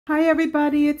Hi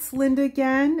everybody, it's Linda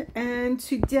again, and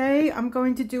today I'm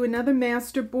going to do another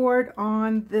masterboard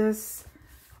on this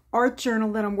art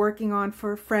journal that I'm working on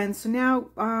for a friend. So now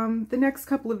the next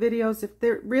couple of videos, if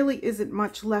there really isn't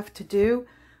much left to do,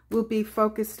 will be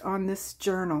focused on this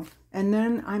journal. And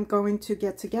then I'm going to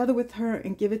get together with her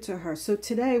and give it to her. So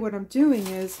today what I'm doing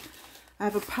is I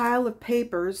have a pile of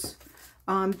papers.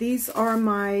 These are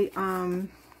my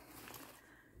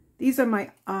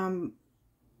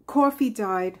coffee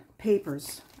dyed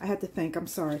papers. I had to think, I'm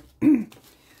sorry.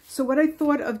 So what I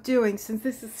thought of doing, since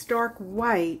this is stark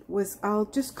white, was I'll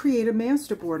just create a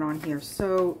masterboard on here.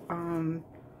 So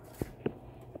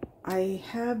I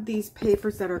have these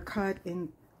papers that are cut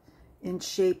in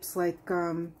shapes like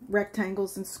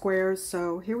rectangles and squares.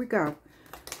 So here we go.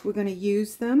 We're going to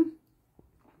use them.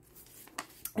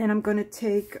 And I'm going to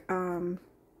take,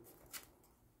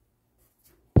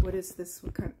 what is this?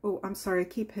 What kind? Oh, I'm sorry, I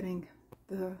keep hitting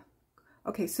the...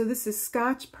 Okay, so this is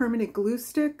Scotch Permanent Glue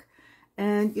Stick,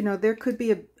 and you know, there could be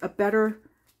a better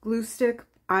glue stick.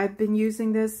 I've been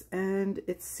using this and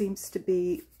it seems to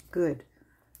be good.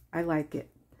 I like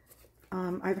it.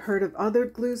 I've heard of other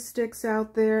glue sticks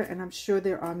out there, and I'm sure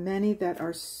there are many that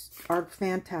are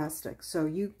fantastic. So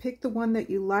you pick the one that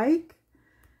you like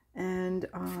and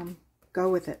go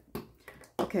with it.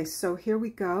 Okay, so here we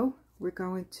go. We're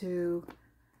going to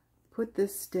put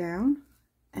this down.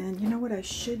 And you know what I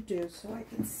should do, so I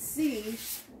can see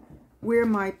where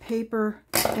my paper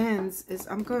ends, is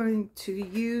I'm going to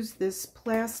use this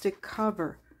plastic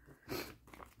cover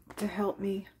to help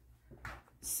me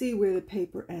see where the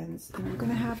paper ends. And I'm going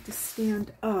to have to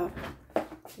stand up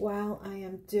while I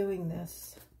am doing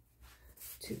this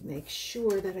to make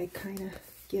sure that I kind of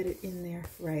get it in there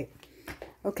right.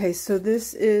 Okay, so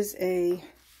this is a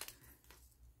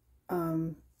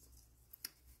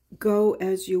go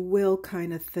as you will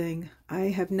kind of thing. I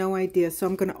have no idea. So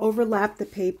I'm going to overlap the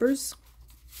papers.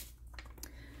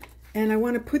 And I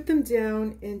want to put them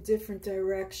down in different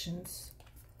directions.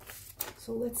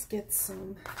 So let's get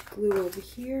some glue over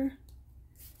here.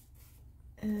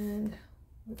 And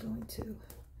we're going to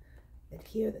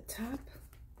adhere the top.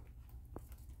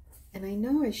 And I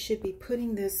know I should be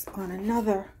putting this on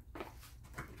another.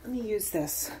 Let me use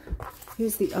this.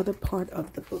 Here's the other part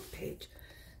of the book page.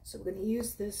 So we're going to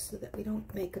use this so that we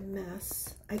don't make a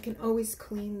mess. I can always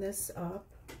clean this up.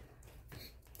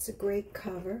 It's a great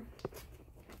cover.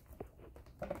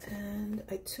 And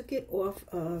I took it off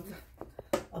of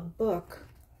a book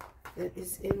that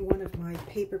is in one of my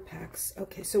paper packs.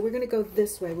 Okay, so we're going to go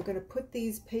this way. We're going to put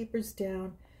these papers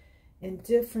down in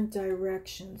different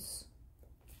directions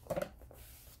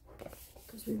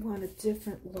because we want a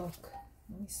different look.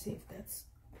 Let me see if that's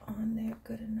on there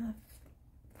good enough.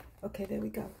 Okay, there we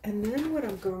go. And then what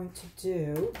I'm going to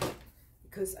do,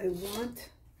 because I want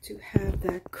to have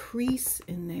that crease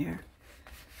in there,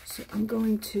 so I'm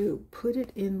going to put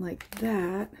it in like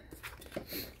that,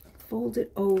 fold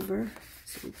it over,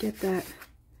 so we get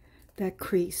that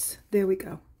crease. There we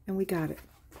go. And we got it.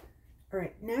 All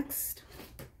right, next,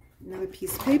 another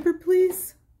piece of paper,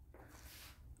 please.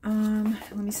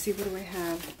 Let me see, what do I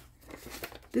have?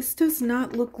 This does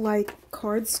not look like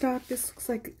cardstock. This looks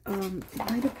like it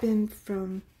might have been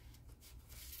from,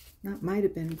 not might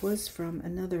have been, was from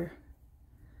another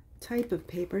type of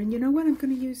paper. And you know what? I'm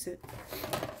going to use it.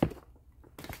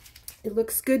 It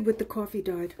looks good with the coffee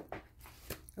dyed.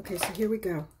 Okay, so here we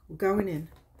go. We're going in.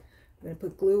 I'm going to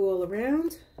put glue all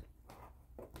around.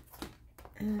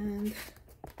 And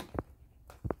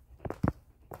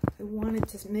I wanted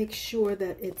to make sure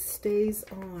that it stays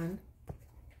on.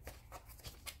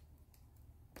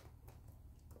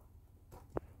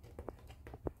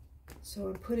 So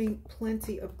I'm putting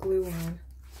plenty of glue on.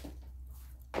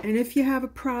 And if you have a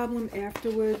problem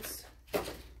afterwards,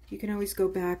 you can always go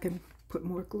back and put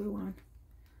more glue on.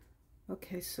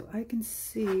 Okay, so I can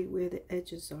see where the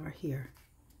edges are here.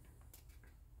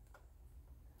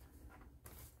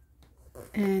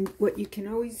 And what you can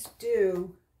always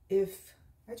do, if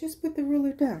I just put the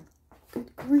ruler down,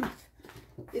 good grief.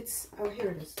 It's, oh,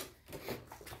 here it is.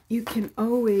 You can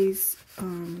always,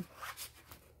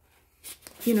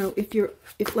 you know,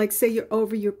 if like say you're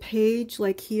over your page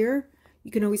like here,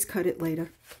 you can always cut it later.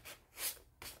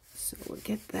 So we'll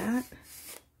get that,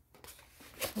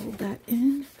 hold that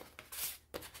in,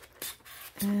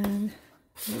 and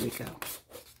there we go.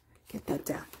 Get that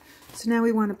down. So now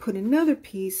we want to put another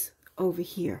piece over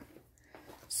here.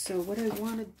 So what I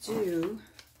want to do,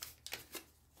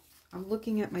 I'm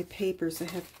looking at my papers. I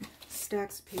have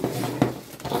stacks of paper here.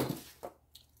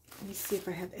 Let me see if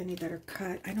I have any that are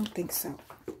cut. I don't think so.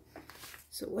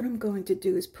 So what I'm going to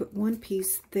do is put one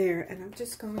piece there, and I'm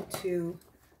just going to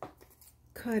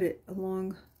cut it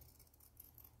along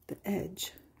the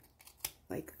edge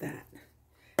like that.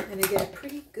 And I get a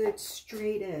pretty good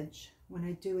straight edge when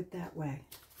I do it that way.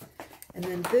 And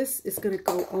then this is going to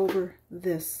go over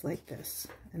this like this.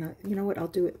 And you know what? I'll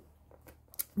do it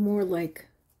more like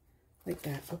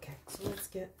that. Okay, so let's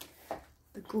get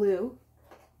the glue.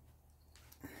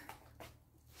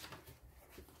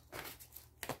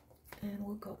 And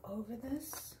we'll go over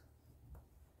this.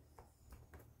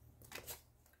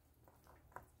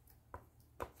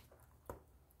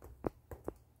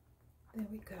 There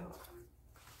we go.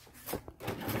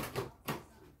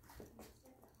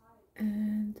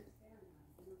 And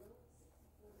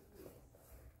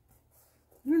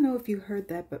I don't know if you heard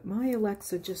that, but my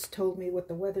Alexa just told me what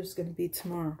the weather's going to be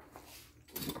tomorrow.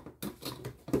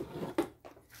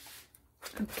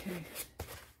 Okay.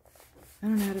 I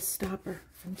don't know how to stop her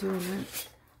from doing that.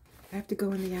 I have to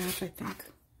go in the app, I think.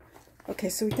 Okay,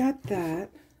 so we got that.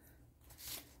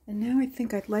 And now I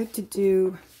think I'd like to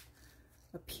do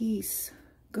a piece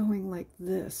going like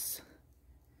this.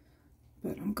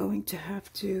 But I'm going to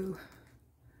have to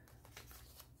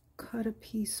cut a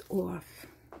piece off.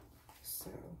 So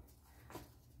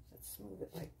let's move it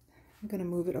like, I'm going to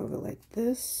move it over like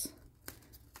this.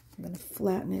 I'm going to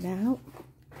flatten it out.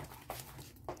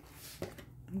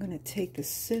 I'm going to take the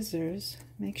scissors,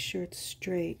 make sure it's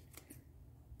straight,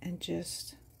 and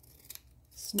just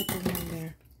snip around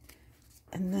there.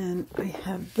 And then I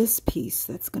have this piece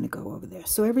that's going to go over there.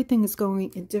 So everything is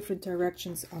going in different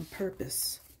directions on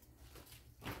purpose.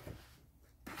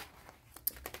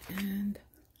 And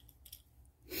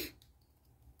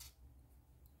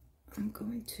I'm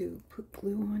going to put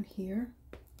glue on here.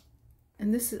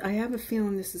 And this is, I have a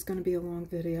feeling this is going to be a long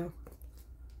video.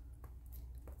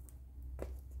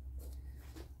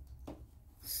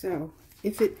 So,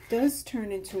 if it does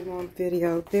turn into a long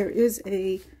video, there is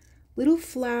a little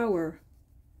flower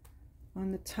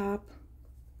on the top.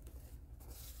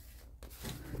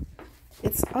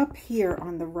 It's up here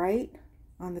on the right,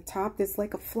 on the top, there's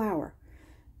like a flower.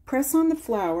 Press on the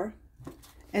flower,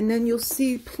 and then you'll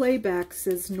see playback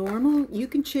says normal. You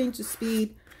can change the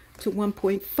speed to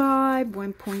 1.5,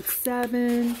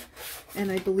 1.7,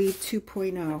 and I believe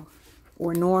 2.0,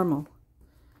 or normal.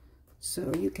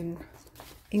 So you can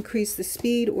increase the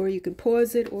speed, or you can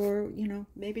pause it, or, you know,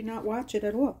 maybe not watch it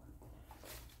at all.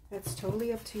 That's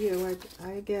totally up to you.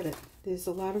 I get it. There's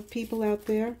a lot of people out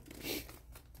there,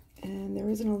 and there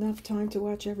isn't enough time to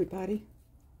watch everybody.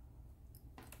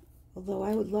 Although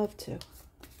I would love to.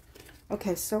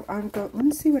 Okay, so let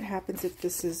me see what happens if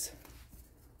this is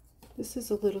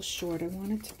a little short. I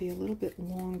want it to be a little bit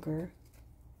longer.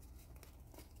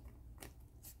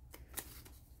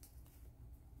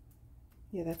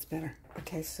 Yeah, that's better.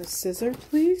 Okay, so scissor,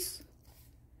 please.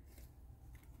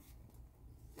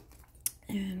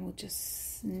 And we'll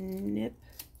just snip.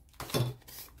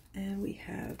 And we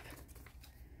have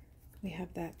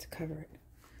that to cover it.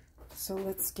 So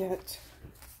let's get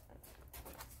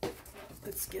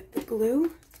the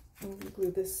glue. I'm going to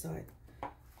glue this side.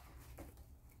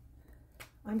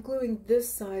 I'm gluing this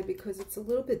side because it's a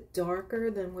little bit darker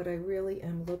than what I really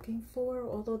am looking for,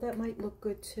 although that might look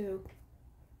good too.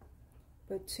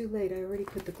 But too late, I already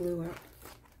put the glue out.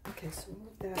 Okay, so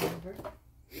move that over.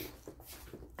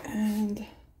 And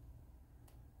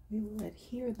we will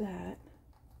adhere that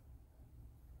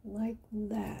like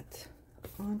that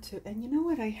onto, and you know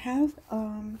what, I have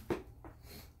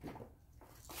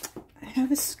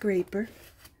a scraper,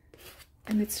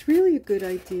 and it's really a good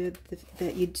idea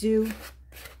that you do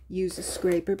use a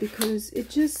scraper because it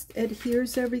just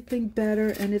adheres everything better.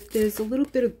 And if there's a little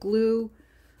bit of glue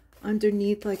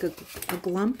underneath, like a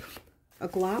glop,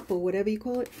 or whatever you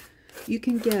call it, you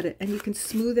can get it and you can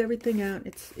smooth everything out.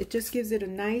 It just gives it a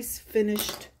nice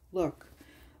finished look.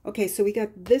 Okay, so we got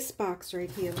this box right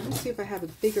here. Let me see if I have a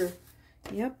bigger.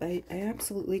 Yep, I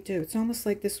absolutely do. It's almost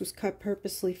like this was cut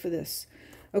purposely for this.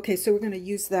 Okay, so we're going to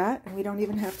use that, and we don't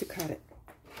even have to cut it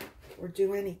or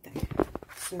do anything.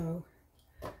 So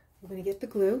we're going to get the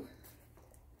glue,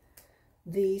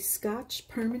 the Scotch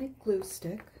permanent glue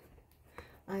stick.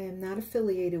 I am not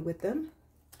affiliated with them,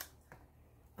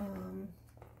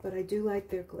 but I do like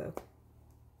their glue.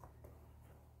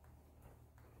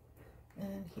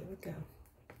 And here we go.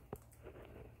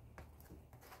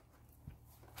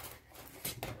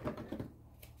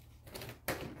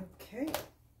 Okay.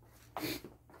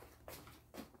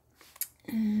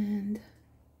 And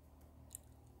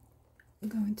I'm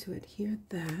going to adhere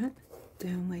that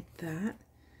down like that.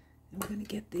 I'm going to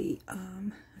get the,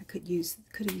 I could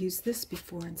have used this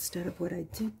before instead of what I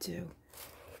did do.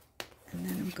 And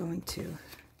then I'm going to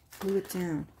glue it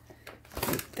down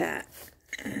like that.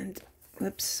 And,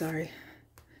 whoops, sorry.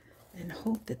 and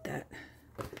hope that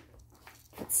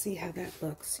let's see how that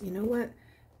looks. You know what?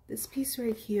 This piece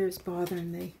right here is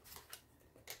bothering me.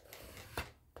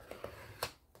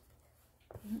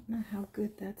 I don't know how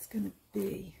good that's going to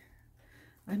be.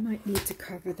 I might need to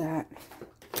cover that.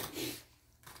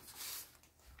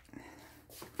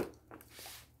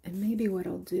 And maybe what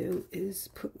I'll do is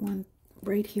put one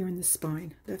right here in the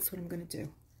spine. That's what I'm going to do.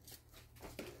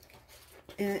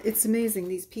 And it's amazing.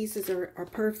 These pieces are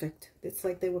perfect. It's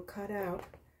like they were cut out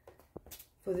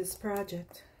for this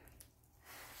project.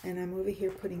 And I'm over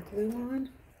here putting glue on.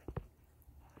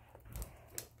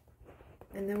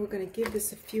 And then we're going to give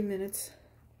this a few minutes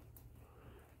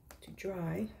to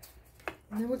dry.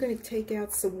 And then we're going to take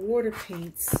out some water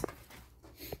paints.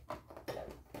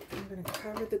 I'm going to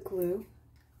cover the glue.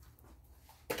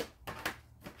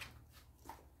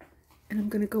 And I'm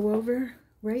going to go over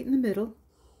right in the middle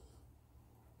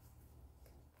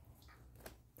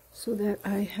so that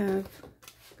I have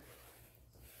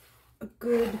a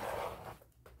good,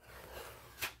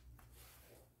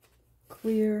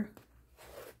 clear,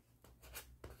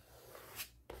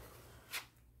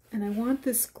 and I want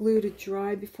this glue to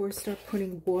dry before I start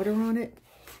putting water on it.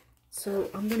 So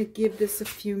I'm going to give this a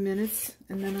few minutes,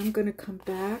 and then I'm going to come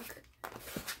back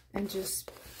and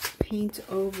just paint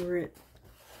over it.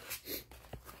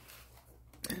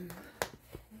 And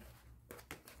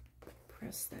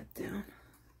press that down.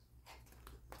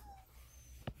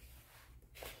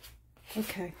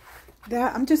 Okay,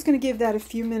 I'm just going to give that a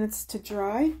few minutes to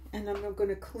dry, and then I'm going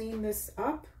to clean this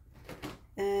up,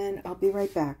 and I'll be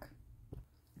right back.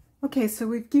 Okay, so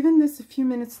we've given this a few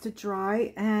minutes to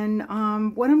dry, and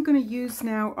what I'm going to use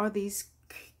now are these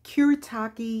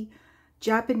Kuretake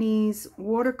Japanese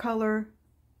watercolor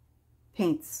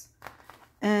paints.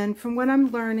 And from what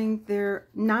I'm learning, they're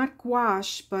not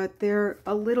gouache, but they're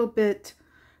a little bit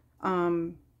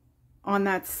on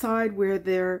that side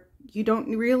where you don't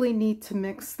really need to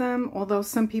mix them, although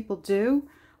some people do.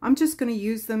 I'm just going to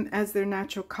use them as their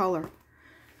natural color.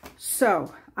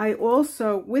 So I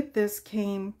also, with this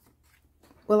came,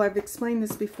 well, I've explained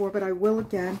this before, but I will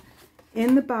again,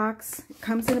 in the box. It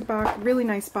comes in a box, really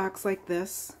nice box like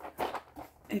this.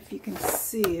 If you can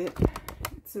see it.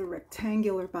 It's a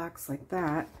rectangular box like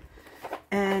that,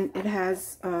 and it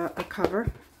has a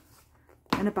cover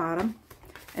and a bottom,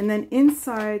 and then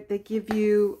inside they give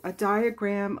you a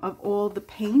diagram of all the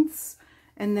paints,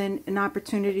 and then an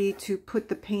opportunity to put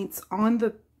the paints on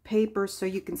the paper so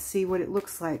you can see what it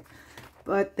looks like.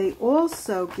 But they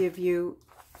also give you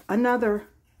another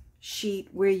sheet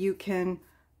where you can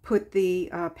put the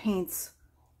paints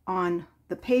on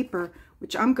the paper,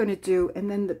 which I'm going to do, and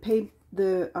then the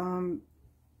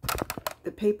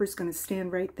paper's going to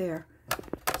stand right there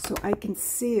so I can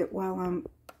see it while I'm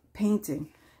painting.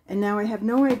 And now I have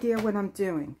no idea what I'm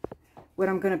doing, what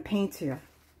I'm going to paint here.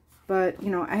 But,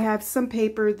 you know, I have some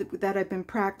paper that I've been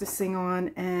practicing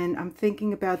on, and I'm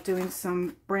thinking about doing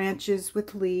some branches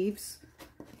with leaves.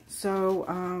 So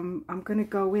I'm going to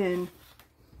go in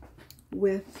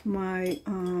with my,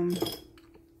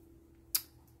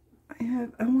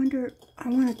 I want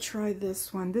to try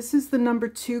this one. This is the number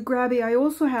 2 Grabby.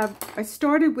 I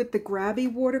started with the Grabby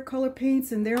watercolor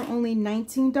paints, and they're only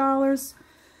 $19.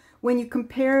 When you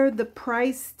compare the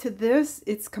price to this,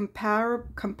 it's compatible,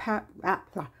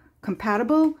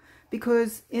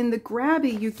 because in the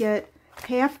Grabby you get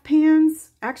half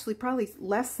pans, actually probably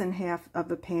less than half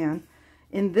of a pan.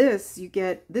 In this,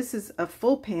 this is a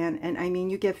full pan, and I mean,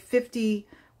 you get 50,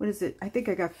 what is it? I think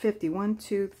I got 50. 1,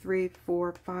 2, 3,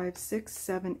 4, 5, 6,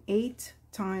 7, 8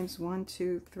 times 1,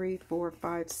 2, 3, 4,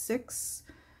 5, 6.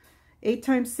 8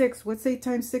 times 6. What's 8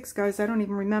 times 6, guys? I don't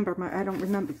even remember. I don't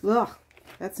remember. Ugh,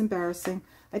 that's embarrassing.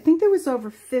 I think there was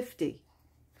over 50.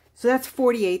 So that's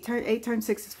 48. 8 times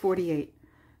 6 is 48.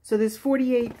 So there's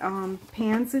 48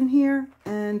 pans in here,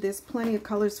 and there's plenty of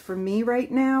colors for me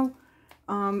right now.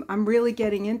 I'm really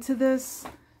getting into this,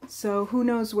 so who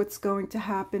knows what's going to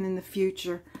happen in the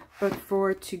future. But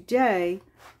for today,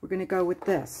 we're going to go with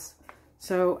this.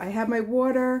 So I have my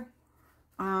water.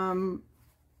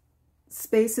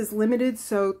 Space is limited,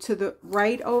 so to the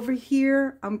right over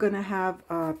here, I'm going to have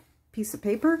a piece of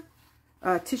paper,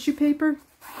 tissue paper.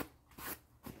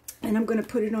 And I'm going to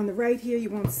put it on the right here.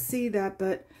 You won't see that,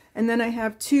 but... And then I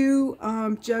have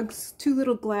 2 jugs, 2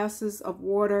 little glasses of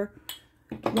water.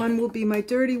 One will be my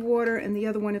dirty water, and the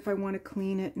other one if I want to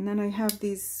clean it. And then I have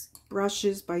these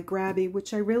brushes by Grabby,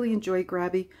 which I really enjoy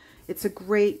Grabby. It's a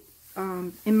great,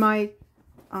 in my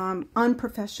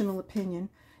unprofessional opinion,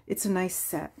 it's a nice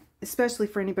set, especially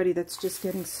for anybody that's just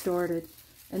getting started.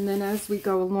 And then as we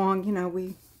go along, you know,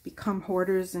 we become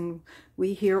hoarders, and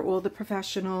we hear all the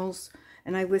professionals,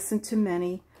 and I listen to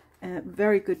many.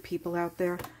 very good people out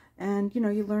there. And, you know,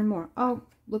 you learn more. Oh,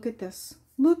 look at this.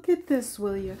 Look at this,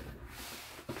 will you?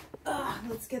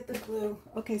 Let's get the glue.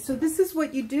 Okay, so this is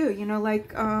what you do. You know,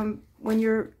 like when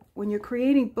you're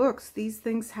creating books, these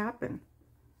things happen.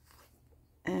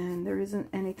 And there isn't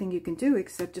anything you can do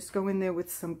except just go in there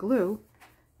with some glue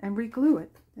and re-glue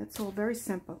it. That's all very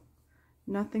simple.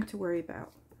 Nothing to worry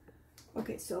about.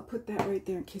 Okay, so I'll put that right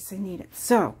there in case I need it.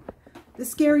 So, the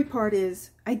scary part is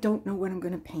I don't know what I'm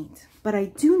going to paint. But I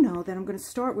do know that I'm going to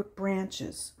start with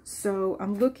branches. So,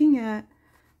 I'm looking at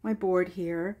my board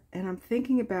here and I'm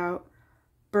thinking about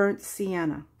burnt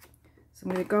sienna. So,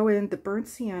 I'm going to go in. The burnt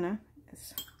sienna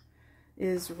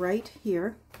is right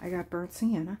here. I got burnt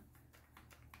sienna.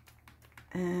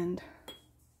 And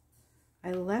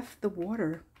I left the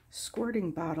water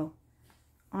squirting bottle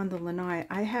on the lanai.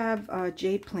 I have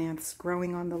jade plants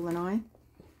growing on the lanai.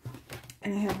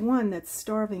 And I have one that's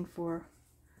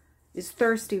is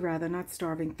thirsty rather, not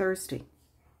starving, thirsty.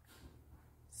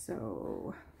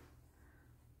 So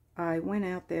I went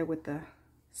out there with the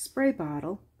spray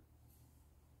bottle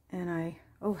and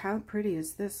oh, how pretty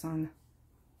is this on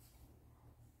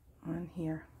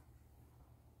here.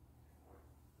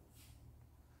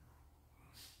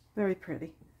 Very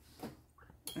pretty.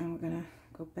 And we're going to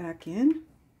go back in.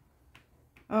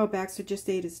 Oh, Baxter just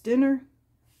ate his dinner.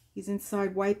 He's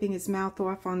inside wiping his mouth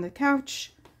off on the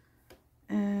couch.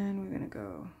 And we're going to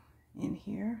go in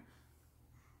here.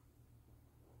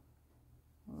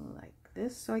 Like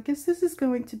this. So I guess this is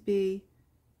going to be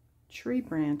tree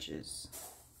branches.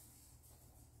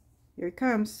 Here he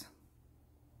comes.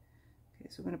 Okay,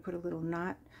 so we're going to put a little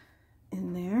knot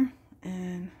in there.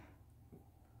 And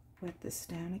wet this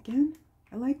down again.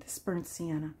 I like this burnt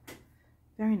sienna.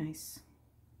 Very nice.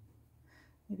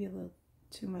 Maybe a little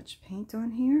too much paint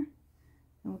on here.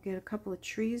 And we'll get a couple of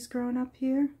trees growing up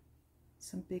here.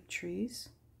 Some big trees.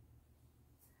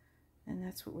 And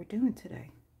that's what we're doing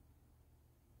today.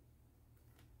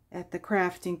 At the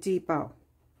Crafting Depot.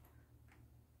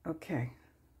 Okay.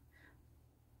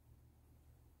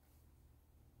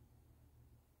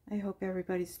 I hope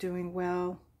everybody's doing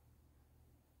well.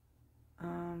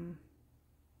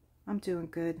 I'm doing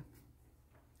good.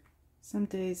 Some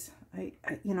days I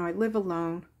live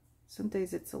alone. Some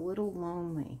days it's a little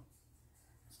lonely.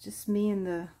 It's just me and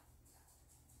the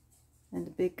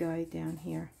big guy down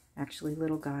here. Actually,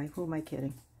 little guy. Who am I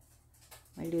kidding?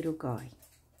 My little guy.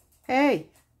 Hey,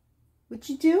 what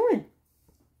you doing?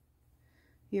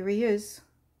 Here he is,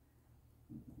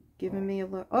 giving me a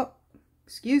look. Oh,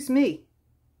 excuse me.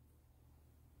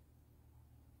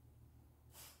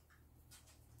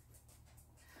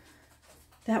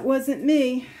 That wasn't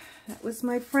me. That was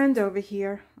my friend over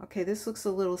here. Okay, this looks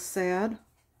a little sad.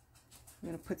 I'm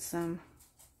going to put some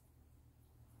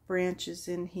branches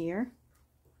in here.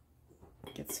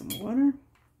 Get some water.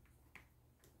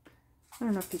 I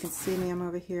don't know if you can see me. I'm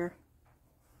over here.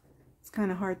 It's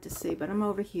kind of hard to see, but I'm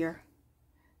over here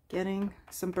getting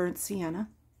some burnt sienna.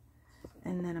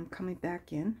 And then I'm coming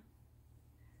back in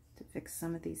to fix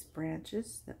some of these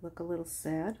branches that look a little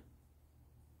sad.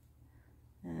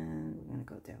 And we're going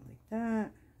to go down like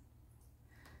that.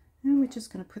 And we're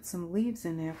just going to put some leaves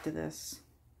in after this.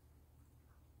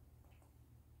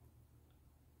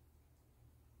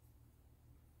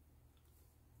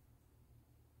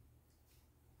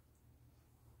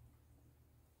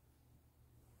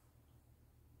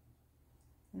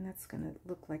 And that's going to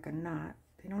look like a knot.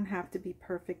 They don't have to be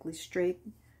perfectly straight.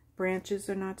 Branches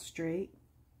are not straight.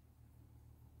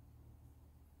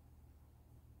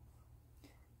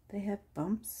 They have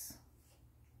bumps.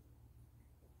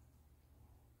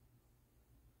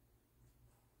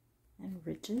 And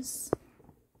ridges.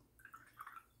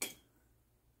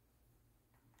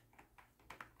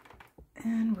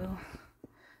 And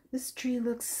this tree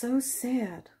looks so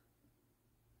sad.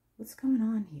 What's going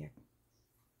on here?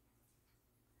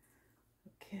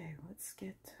 Okay, let's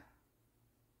get,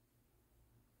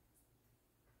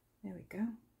 there we go.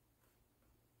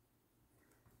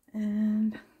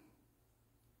 And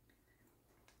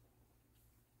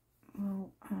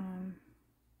we'll come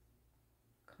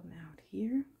out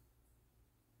here.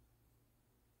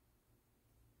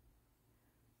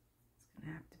 It's going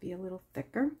to have to be a little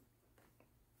thicker.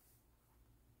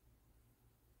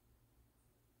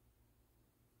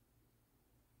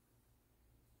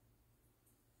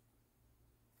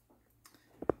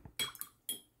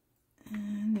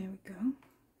 And there we go.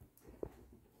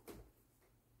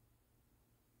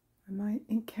 Am I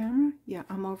in camera? Yeah,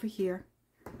 I'm over here.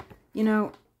 You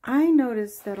know, I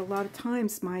noticed that a lot of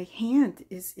times my hand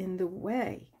is in the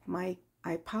way. I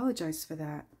apologize for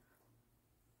that.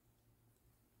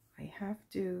 I have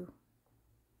to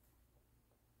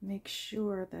make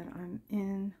sure that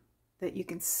that you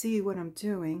can see what I'm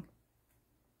doing.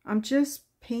 I'm just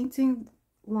painting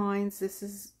lines. This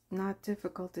is not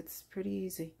difficult. It's pretty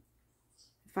easy.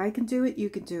 If I can do it, you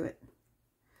can do it.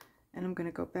 And I'm going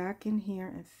to go back in here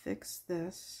and fix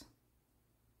this.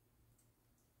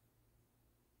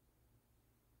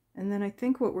 And then I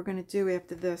think what we're going to do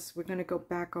after this, we're going to go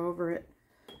back over it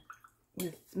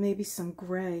with maybe some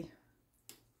gray.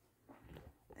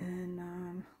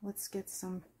 And let's get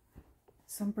some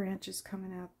branches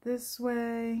coming out this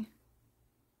way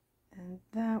and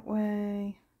that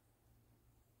way.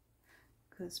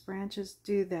 Because branches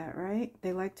do that, right?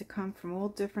 They like to come from all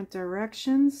different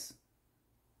directions.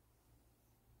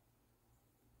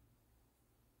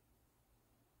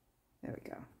 There we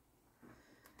go.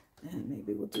 And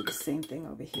maybe we'll do the same thing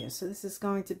over here. So this is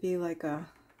going to be like a,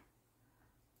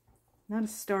 not a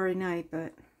starry night,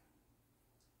 but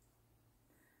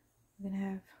we're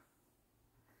gonna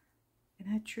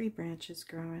have tree branches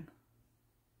growing.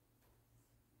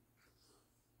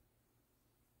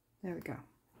 There we go.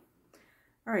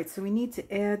 All right, so we need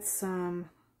to add some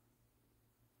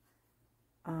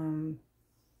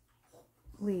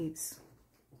leaves.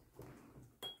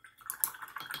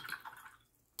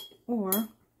 Or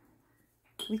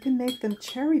we can make them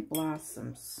cherry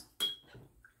blossoms.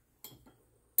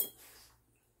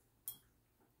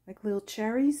 Like little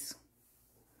cherries.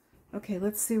 Okay,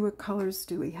 let's see what colors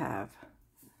do we have.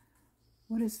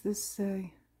 What does this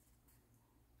say?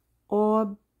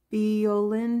 Orbeolin,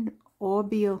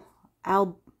 I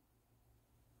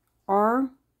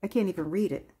can't even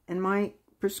read it. And my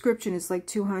prescription is like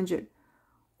 200.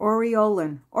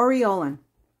 Aureolin.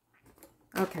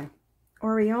 Okay.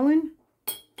 Aureolin,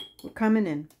 we're coming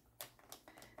in.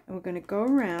 And we're going to go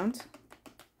around.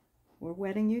 We're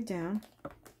wetting you down.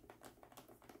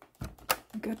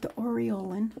 We got the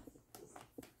aureolin.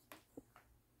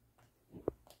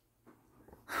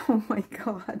 Oh my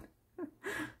God.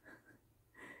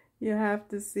 You have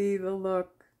to see the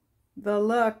look. The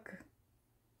look.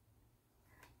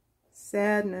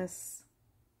 Sadness.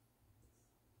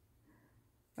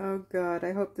 Oh God,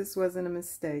 I hope this wasn't a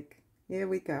mistake. Here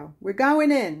we go. We're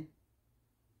going in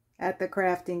at the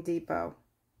crafting depot,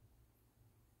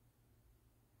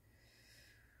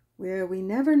 where we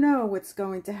never know what's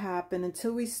going to happen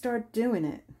until we start doing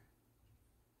it.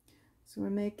 So we're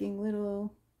making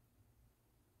little,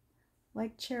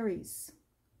 like cherries,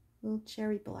 little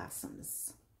cherry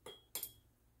blossoms.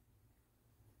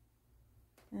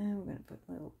 And we're going to put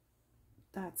little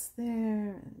dots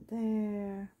there and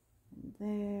there and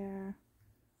there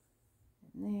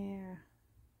and there.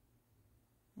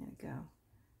 There we go.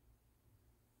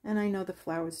 And I know the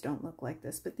flowers don't look like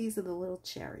this, but these are the little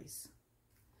cherries.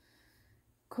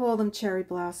 Call them cherry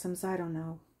blossoms. I don't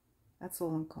know. That's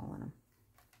all I'm calling them.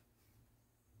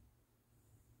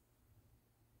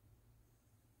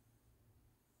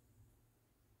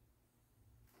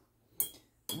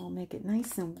 We'll make it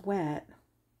nice and wet,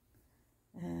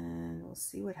 and we'll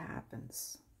see what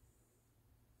happens.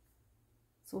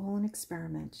 It's all an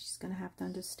experiment. She's going to have to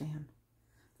understand.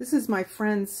 This is my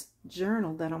friend's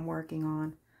journal that I'm working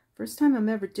on. First time I'm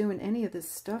ever doing any of this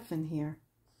stuff in here.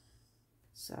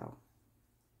 So,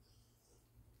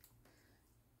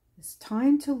 it's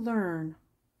time to learn.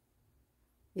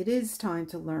 It is time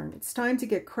to learn. It's time to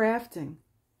get crafting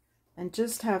and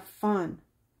just have fun.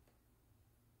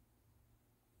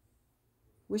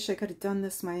 Wish I could have done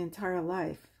this my entire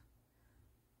life.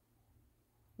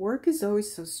 Work is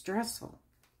always so stressful.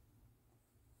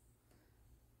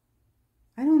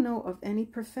 I don't know of any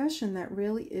profession that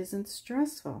really isn't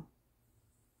stressful.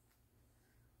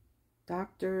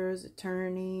 Doctors,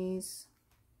 attorneys,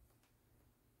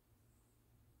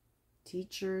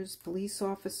 teachers, police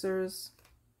officers.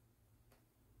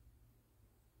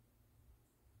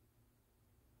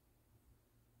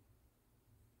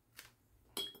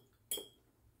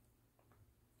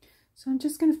 So I'm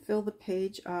just going to fill the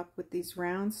page up with these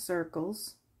round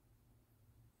circles.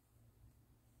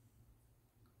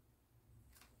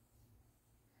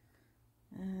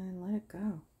 And let it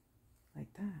go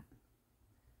like that.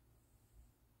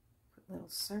 Put little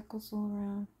circles all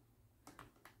around.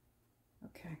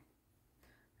 Okay.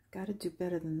 I've got to do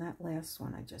better than that last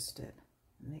one I just did.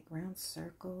 Make round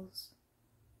circles.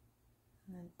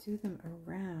 And then do them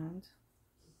around.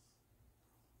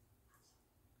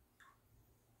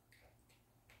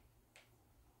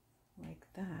 Like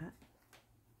that.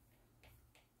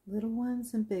 Little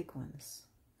ones and big ones.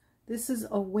 This is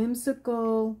a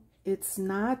whimsical. It's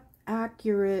not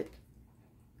accurate,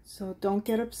 so don't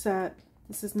get upset.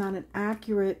 This is not an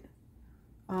accurate,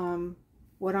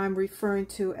 what I'm referring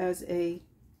to as a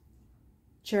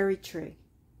cherry tree.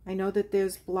 I know that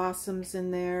there's blossoms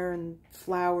in there and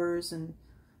flowers, and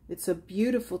it's a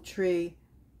beautiful tree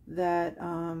that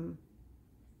I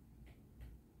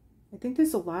think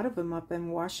there's a lot of them up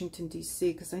in Washington,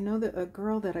 D.C., because I know that a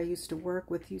girl that I used to work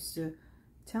with used to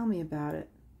tell me about it.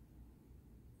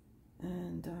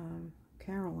 And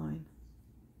Caroline.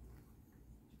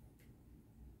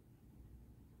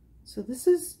 So this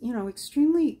is, you know,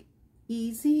 extremely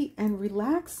easy and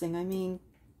relaxing. I mean,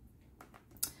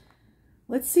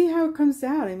 let's see how it comes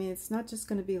out. I mean, it's not just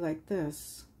going to be like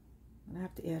this. I'm going to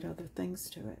have to add other things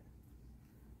to it.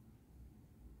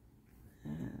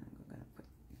 And I'm going to put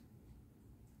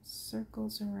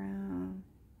circles around.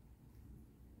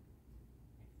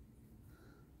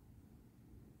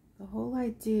 The whole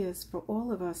idea is for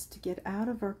all of us to get out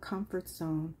of our comfort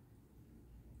zone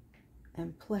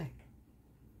and play.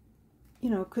 You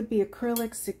know, it could be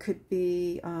acrylics, it could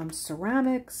be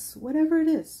ceramics, whatever it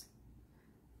is.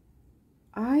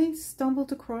 I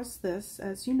stumbled across this,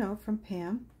 as you know, from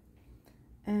Pam,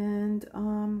 and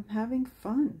having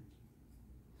fun.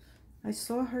 I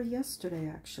saw her yesterday,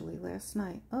 actually, last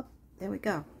night. Oh, there we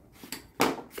go.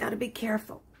 Gotta be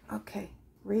careful. Okay,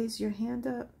 raise your hand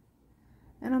up.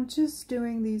 And I'm just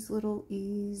doing these little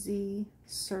easy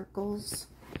circles.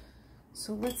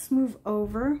 So let's move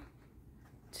over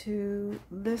to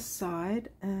this side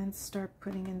and start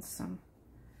putting in some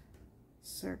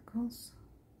circles.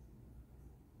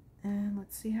 And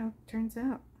let's see how it turns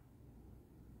out.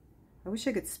 I wish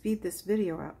I could speed this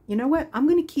video up. You know what? I'm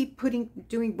going to keep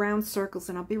doing round circles,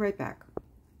 and I'll be right back.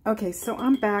 Okay, so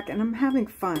I'm back and I'm having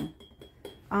fun.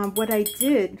 What I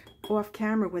did off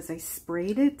camera was I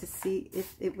sprayed it to see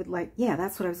if it would, like, yeah,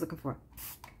 that's what I was looking for.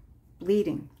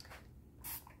 Bleeding.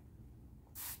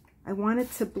 I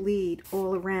wanted to bleed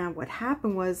all around. What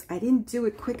happened was I didn't do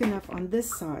it quick enough on this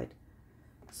side.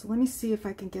 So let me see if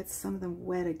I can get some of them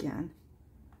wet again.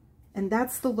 And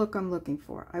that's the look I'm looking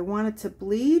for. I want it to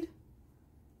bleed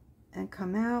and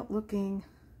come out looking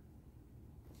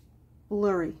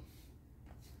blurry.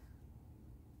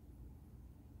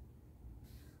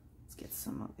 Let's get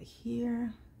some over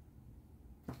here.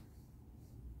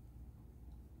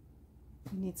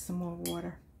 We need some more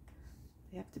water.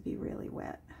 They have to be really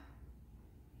wet.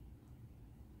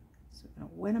 So we're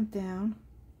gonna wet them down.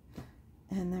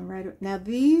 And then now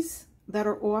these that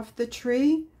are off the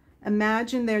tree,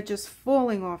 imagine they're just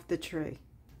falling off the tree.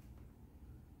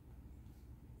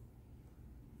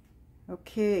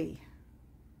 Okay.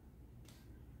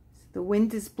 So the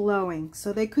wind is blowing,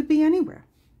 so they could be anywhere.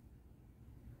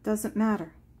 Doesn't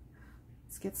matter.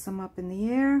 Let's get some up in the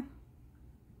air.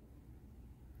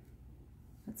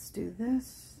 Let's do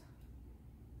this.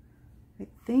 I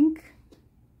think.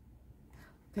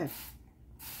 Okay.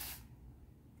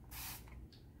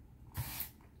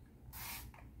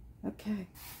 Okay.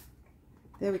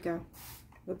 There we go.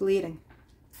 We're bleeding.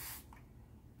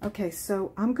 Okay,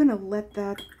 so I'm going to let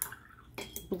that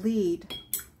bleed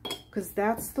because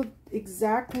that's the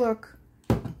exact look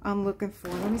I'm looking for.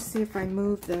 Let me see if I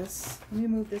move this. Let me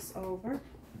move this over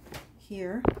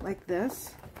here like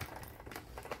this.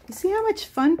 You see how much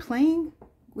fun playing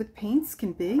with paints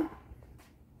can be?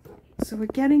 So we're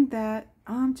getting that.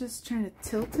 I'm just trying to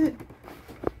tilt it.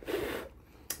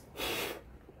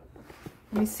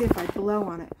 Let me see if I blow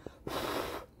on it.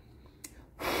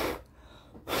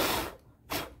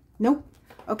 Nope.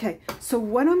 Okay, so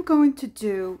what I'm going to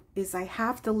do is I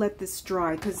have to let this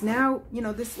dry because now, you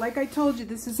know, this, like I told you,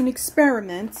 this is an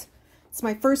experiment. It's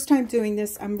my first time doing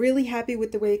this. I'm really happy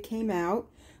with the way it came out,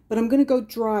 but I'm going to go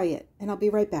dry it and I'll be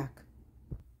right back.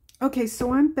 Okay,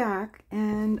 so I'm back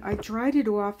and I dried it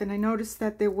off and I noticed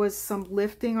that there was some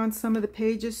lifting on some of the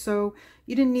pages, so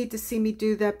you didn't need to see me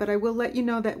do that, but I will let you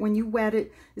know that when you wet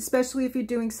it, especially if you're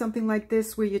doing something like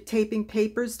this where you're taping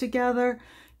papers together,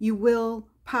 you will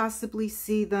possibly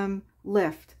see them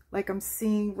lift. Like I'm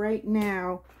seeing right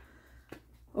now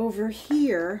over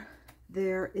here,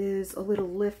 there is a little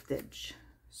liftage.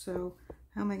 So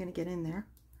how am I going to get in there?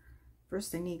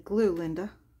 First I need glue,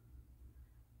 Linda.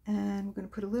 And we're going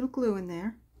to put a little glue in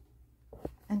there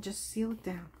and just seal it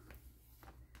down.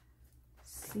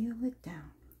 Seal it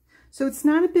down. So it's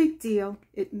not a big deal.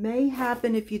 It may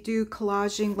happen if you do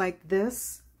collaging like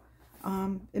this.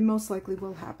 It most likely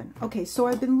will happen. Okay, so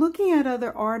I've been looking at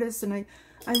other artists and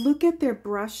I look at their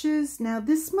brushes. Now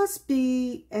this must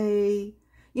be a,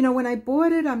 you know, when I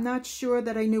bought it, I'm not sure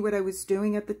that I knew what I was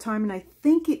doing at the time. And I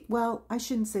think it, well, I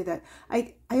shouldn't say that.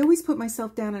 I always put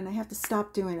myself down and I have to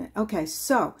stop doing it. Okay,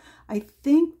 so I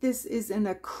think this is an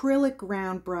acrylic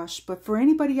round brush. But for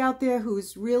anybody out there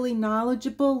who's really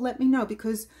knowledgeable, let me know.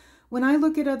 Because when I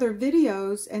look at other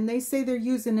videos and they say they're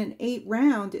using an 8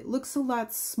 round, it looks a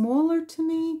lot smaller to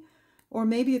me. Or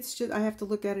maybe it's just, I have to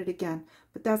look at it again.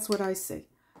 But that's what I see.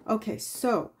 Okay,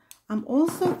 so I'm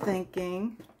also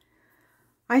thinking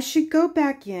I should go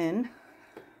back in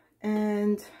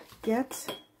and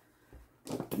get,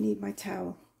 I need my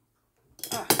towel.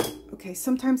 Okay,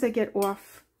 sometimes I get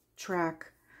off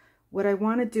track. What I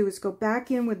want to do is go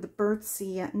back in with the burnt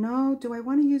sienna. No, do I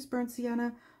want to use burnt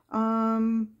sienna?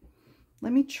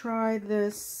 Let me try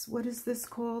this. What is this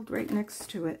called? Right next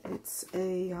to it. It's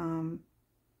a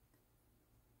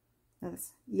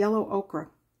that's yellow ochre.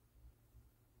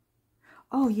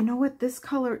 Oh, you know what? This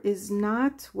color is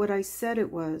not what I said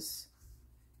it was.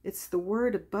 It's the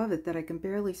word above it that I can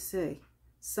barely see.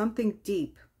 Something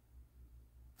deep.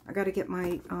 I got to get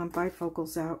my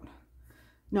bifocals out.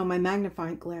 No, my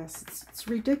magnifying glass. It's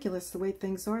ridiculous the way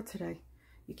things are today.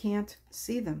 You can't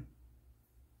see them.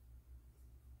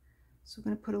 So I'm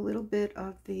going to put a little bit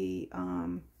of the,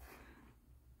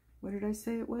 what did I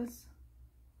say it was?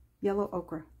 Yellow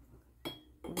ochre.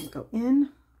 We're going to go in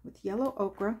with yellow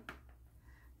ochre.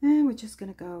 And we're just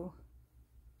going to go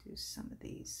do some of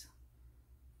these.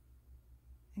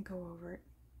 And go over it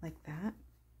like that.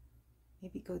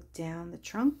 Maybe go down the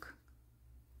trunk.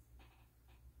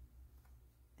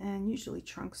 And usually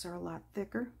trunks are a lot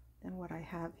thicker than what I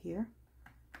have here.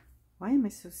 Why am I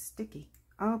so sticky?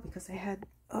 Oh, because I have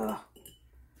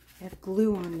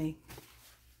glue on me.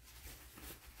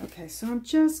 Okay, so I'm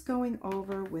just going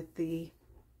over with the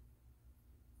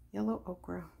yellow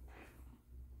ochre.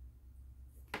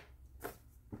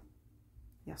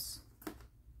 Yes.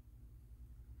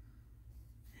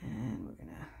 And we're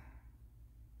gonna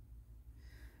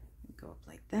go up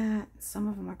like that. Some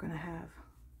of them are gonna have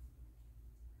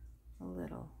a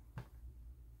little, I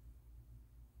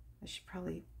should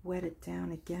probably wet it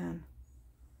down again,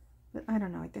 but I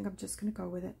don't know. I think I'm just gonna go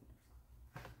with it.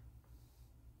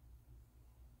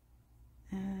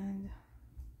 And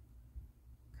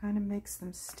kind of makes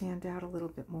them stand out a little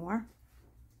bit more.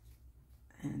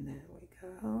 And there we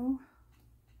go.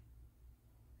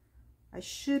 I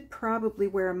should probably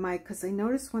wear a mic because I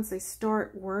notice once I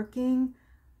start working,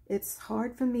 it's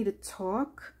hard for me to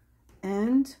talk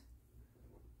and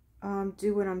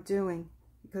do what I'm doing,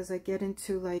 because I get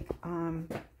into like,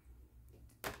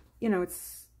 you know,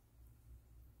 it's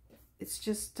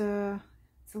just, it's a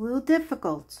little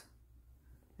difficult.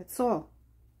 That's all.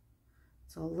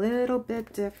 It's a little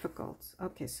bit difficult.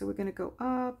 Okay, so we're going to go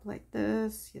up like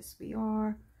this. Yes, we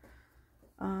are.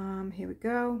 Here we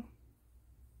go.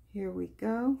 Here we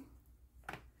go.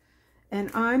 And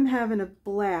I'm having a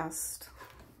blast.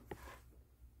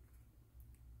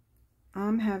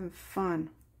 I'm having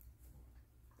fun.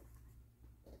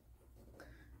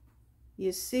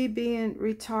 You see, being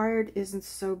retired isn't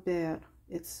so bad.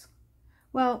 It's,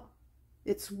 well,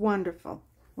 it's wonderful.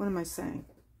 What am I saying?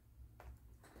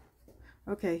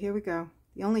 Okay, here we go.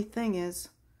 The only thing is,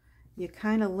 you're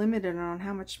kind of limited on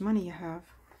how much money you have.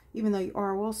 Even though you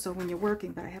are also when you're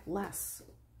working, but I have less.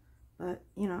 But,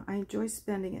 you know, I enjoy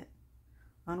spending it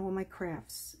on all my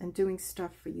crafts and doing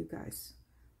stuff for you guys.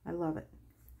 I love it.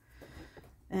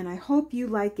 And I hope you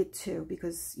like it too,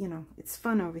 because, you know, it's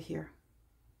fun over here.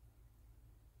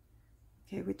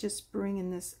 Okay, we're just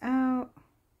bringing this out.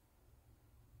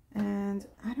 And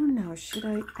I don't know, should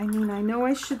I mean, I know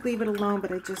I should leave it alone,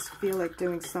 but I just feel like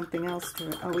doing something else to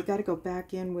it. Oh, we got to go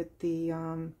back in with the,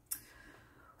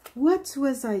 what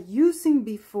was I using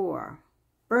before?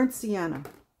 Burnt sienna.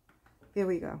 There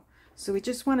we go. So we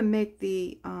just want to make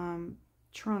the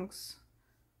trunks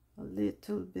a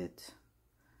little bit.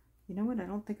 You know what? I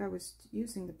don't think I was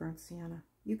using the burnt sienna.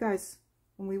 You guys,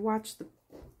 when we watch the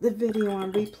video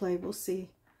on replay, we'll see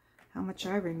how much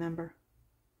I remember.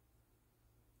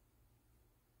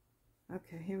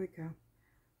 Okay, here we go.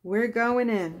 We're going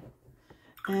in,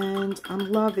 and I'm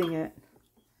loving it.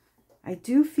 I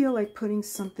do feel like putting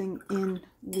something in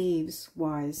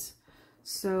leaves-wise.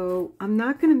 So I'm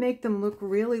not going to make them look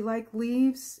really like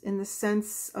leaves in the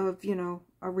sense of, you know,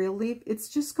 a real leaf. It's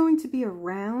just going to be a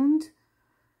round,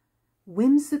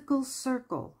 whimsical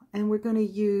circle. And we're going to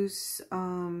use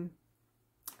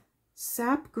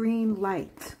sap green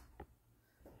light.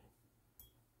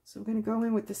 So we're going to go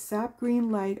in with the sap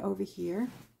green light over here.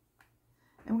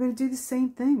 And we're going to do the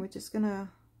same thing. We're just going to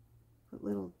put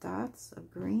little dots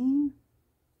of green.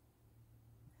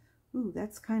 Ooh,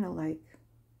 that's kind of like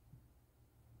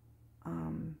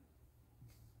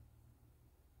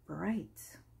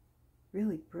bright.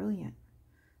 Really brilliant.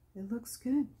 It looks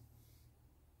good.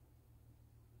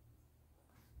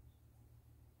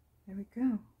 There we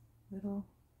go. Little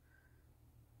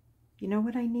You know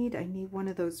what I need? I need one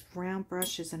of those round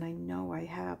brushes, and I know I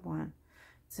have one.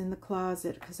 It's in the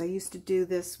closet because I used to do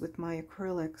this with my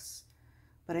acrylics.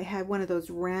 But I had one of those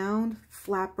round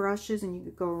flat brushes, and you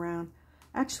could go around.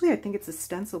 Actually, I think it's a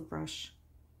stencil brush.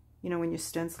 You know, when you're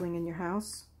stenciling in your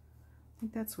house. I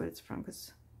think that's what it's from,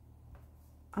 because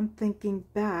I'm thinking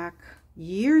back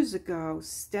years ago,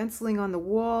 stenciling on the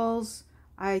walls.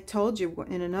 I told you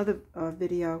in another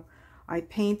video, I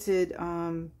painted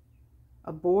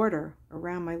a border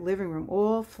around my living room,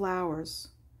 all flowers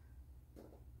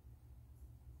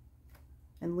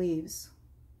and leaves.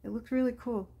 It looked really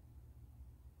cool.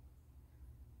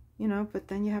 You know, but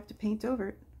then you have to paint over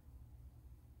it.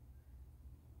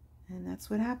 And that's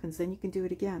what happens. Then you can do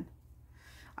it again.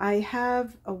 I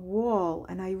have a wall,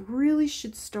 and I really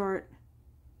should start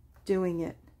doing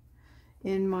it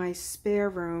in my spare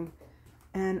room.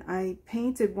 And I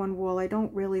painted one wall. I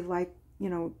don't really like, you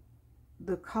know,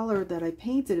 the color that I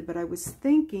painted it, but I was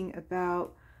thinking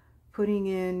about putting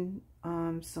in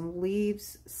some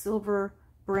leaves, silver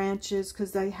branches,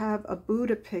 because I have a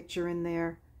Buddha picture in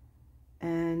there.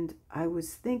 And I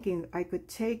was thinking I could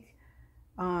take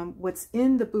what's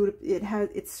in the Buddha,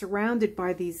 it's surrounded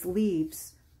by these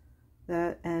leaves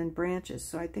and branches.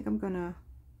 So I think I'm gonna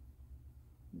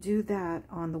do that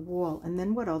on the wall. And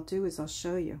then what I'll do is I'll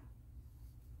show you.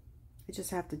 I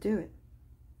just have to do it.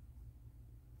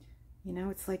 You know,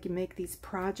 it's like you make these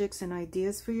projects and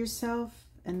ideas for yourself,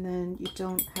 and then you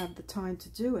don't have the time to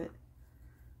do it.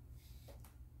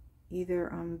 Either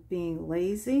I'm being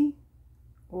lazy,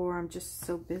 or I'm just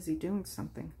so busy doing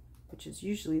something, which is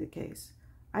usually the case.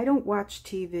 I don't watch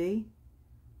TV.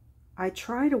 I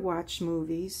try to watch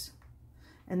movies,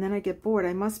 and then I get bored.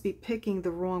 I must be picking the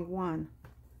wrong one.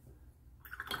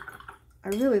 I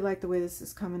really like the way this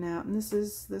is coming out. And this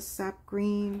is the sap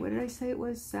green. What did I say it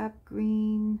was? Sap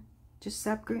green. Just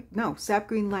sap green. No, sap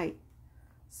green light.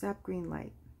 Sap green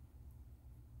light.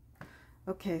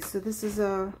 Okay, so this is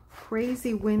a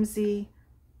crazy, whimsy,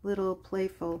 little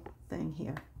playful thing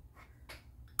here.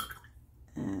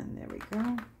 And there we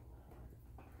go.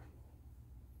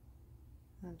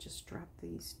 I'll just drop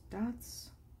these dots.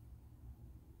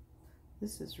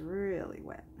 This is really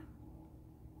wet.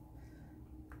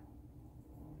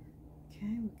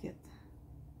 Okay, we'll get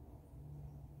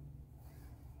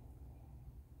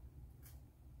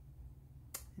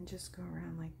and just go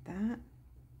around like that.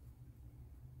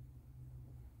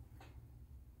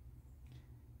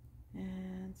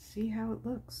 And see how it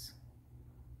looks.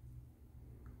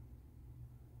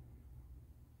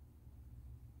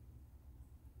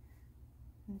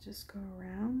 And just go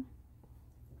around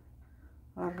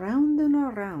and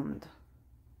around.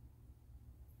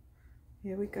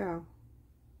 Here we go.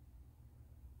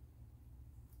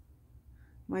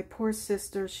 My poor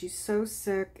sister, she's so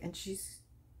sick, and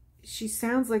she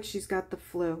sounds like she's got the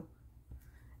flu,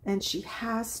 and she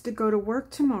has to go to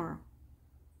work tomorrow,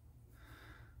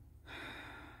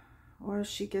 or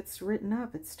she gets written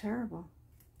up. It's terrible.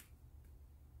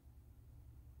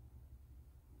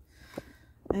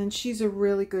 And she's a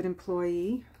really good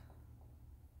employee,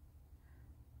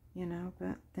 you know,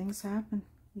 but things happen.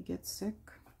 You get sick.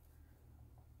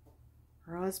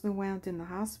 Her husband wound in the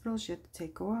hospital. She had to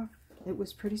take off. It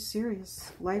was pretty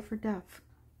serious, life or death.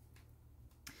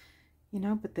 You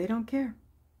know, but they don't care.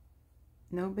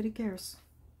 Nobody cares.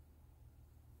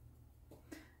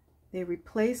 They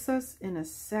replace us in a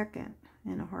second,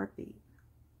 in a heartbeat.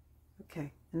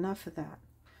 Okay, enough of that.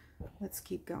 Let's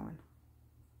keep going.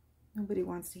 Nobody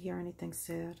wants to hear anything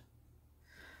sad.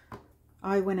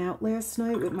 I went out last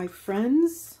night with my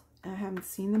friends. I haven't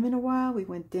seen them in a while. We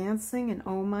went dancing, and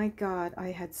oh my God,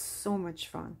 I had so much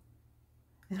fun.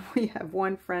 And we have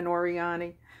one friend,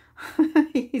 Oriani.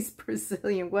 He's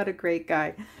Brazilian. What a great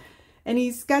guy. And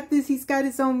he's got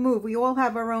his own move. We all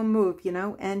have our own move, you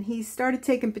know. And he started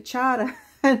taking bachata,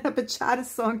 and a bachata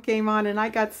song came on, and I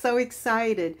got so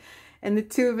excited. And the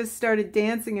two of us started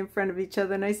dancing in front of each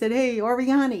other. And I said, "Hey,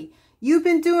 Oriani, you've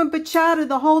been doing bachata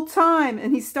the whole time."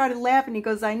 And he started laughing. He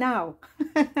goes, "I know."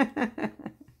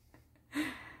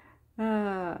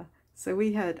 So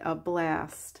we had a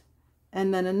blast.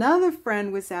 And then another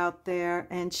friend was out there,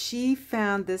 and she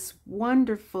found this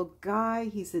wonderful guy.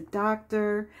 He's a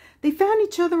doctor. They found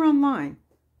each other online.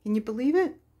 Can you believe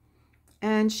it?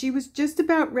 And she was just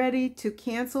about ready to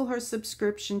cancel her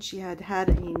subscription. She had had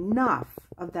enough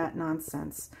of that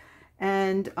nonsense.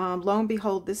 And lo and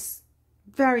behold, this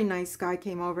very nice guy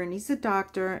came over, and he's a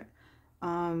doctor.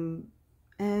 And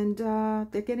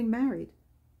they're getting married.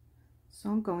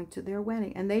 So I'm going to their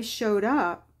wedding. And they showed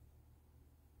up.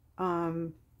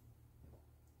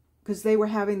 Because they were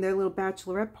having their little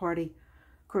bachelorette party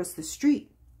across the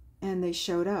street, and they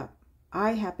showed up.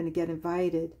 I happened to get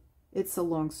invited. It's a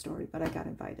long story, but I got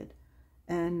invited.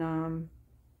 And I'm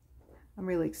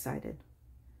really excited.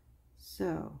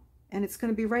 So, and it's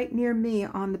going to be right near me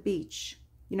on the beach.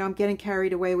 You know, I'm getting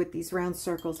carried away with these round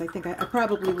circles. I think I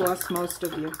probably lost most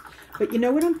of you. But you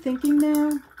know what I'm thinking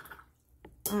now?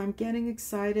 I'm getting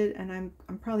excited, and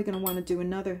I'm probably going to want to do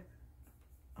another.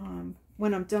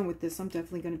 When I'm done with this, I'm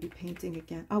definitely going to be painting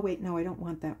again. Oh, wait, no, I don't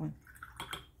want that one.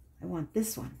 I want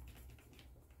this one.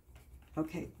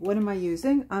 Okay, what am I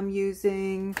using? I'm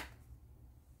using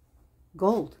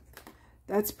gold.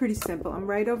 That's pretty simple. I'm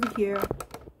right over here.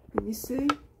 Can you see?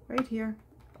 Right here.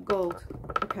 Gold.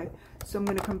 Okay, so I'm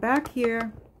going to come back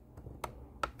here,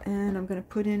 and I'm going to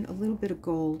put in a little bit of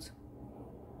gold.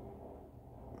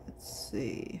 Let's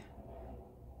see.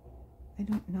 I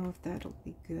don't know if that'll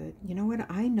be good. You know what?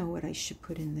 I know what I should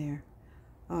put in there.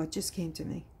 Oh, it just came to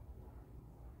me.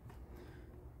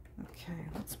 Okay,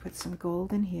 let's put some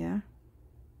gold in here.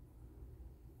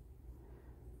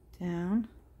 Down.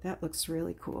 That looks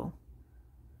really cool.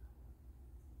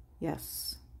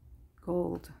 Yes,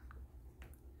 gold.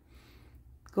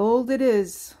 Gold it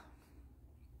is.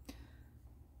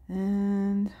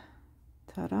 And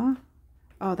ta-da.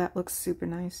 Oh, that looks super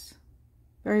nice.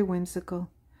 Very whimsical.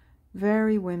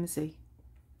 Very whimsy.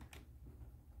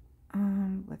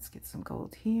 Let's get some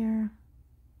gold here.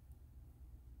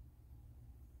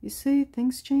 You see,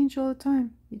 things change all the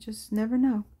time. You just never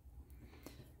know.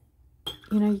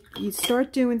 You know, you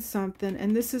start doing something,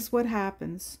 and this is what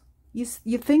happens. You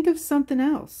think of something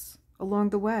else along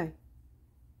the way.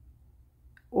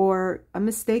 Or a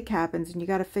mistake happens, and you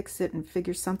got to fix it and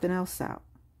figure something else out.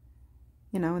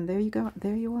 You know, and there you go.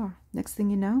 There you are. Next thing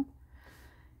you know,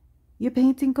 you're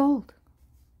painting gold.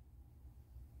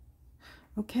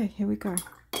 Okay, here we go.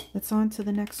 Let's on to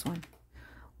the next one.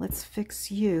 Let's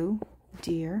fix you,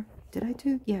 dear. Did I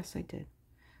do? Yes, I did.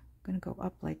 I'm going to go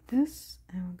up like this,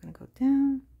 and we're going to go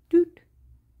down. Doot,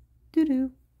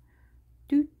 doo-doo,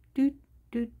 doot, doot,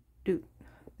 doot, doot.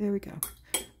 There we go.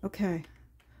 Okay.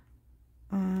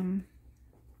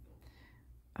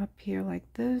 Up here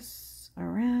like this,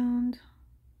 around.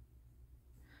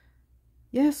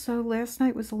 Yeah, so last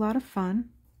night was a lot of fun,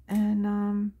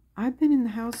 and I've been in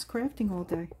the house crafting all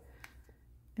day.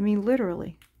 I mean,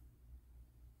 literally.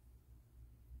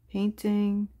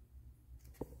 Painting.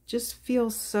 Just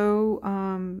feel so,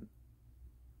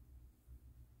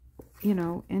 you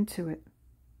know, into it.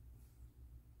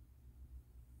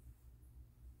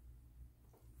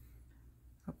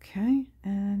 Okay,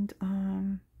 and,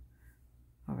 oh,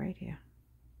 right here.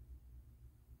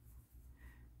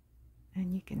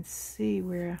 And you can see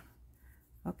where,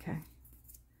 okay.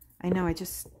 I know, I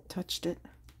just touched it.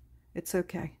 It's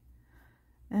okay.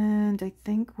 And I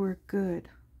think we're good.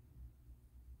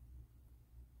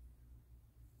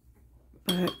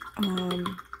 But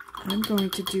I'm going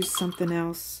to do something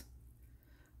else.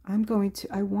 I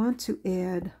want to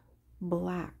add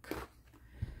black.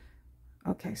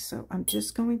 Okay, so I'm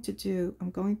just going to do, I'm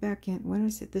going back in, what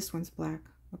is it? This one's black.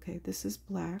 Okay, this is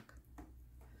black.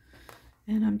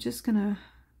 And I'm just gonna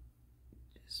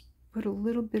just put a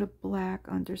little bit of black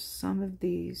under some of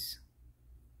these.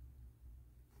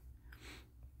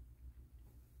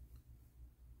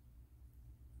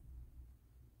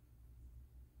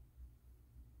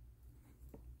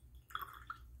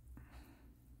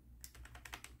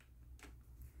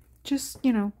 Just,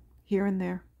 you know, here and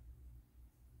there.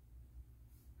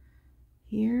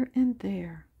 Here and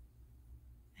there.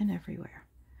 And everywhere.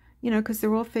 You know, because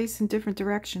they're all facing different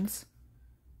directions.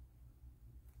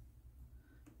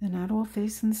 They're not all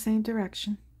facing the same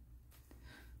direction.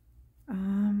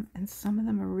 And some of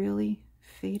them are really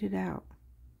faded out.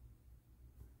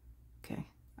 Okay,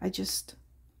 I just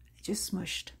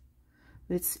smushed.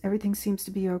 But everything seems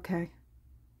to be okay.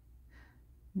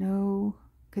 No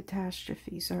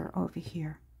catastrophes are over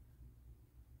here.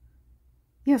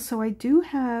 Yeah, so I do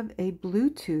have a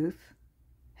Bluetooth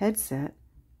headset,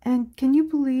 and can you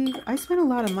believe I spent a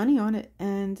lot of money on it,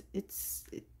 and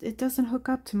it doesn't hook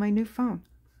up to my new phone.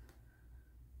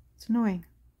 It's annoying.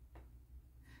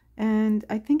 And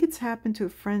I think it's happened to a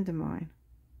friend of mine.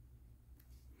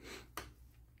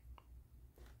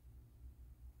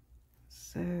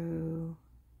 So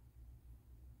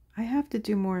I have to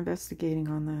do more investigating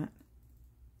on that.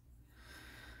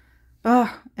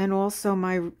 And also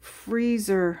my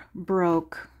freezer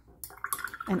broke,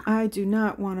 and I do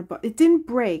not want to, it didn't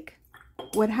break.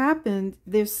 What happened,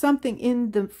 there's something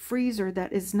in the freezer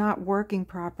that is not working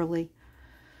properly,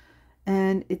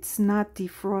 and it's not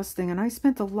defrosting, and I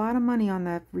spent a lot of money on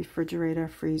that refrigerator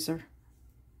freezer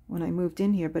when I moved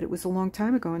in here, but it was a long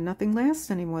time ago, and nothing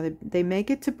lasts anymore. They make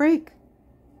it to break.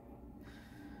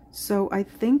 So I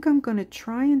think I'm going to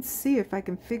try and see if I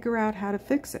can figure out how to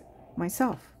fix it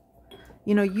myself.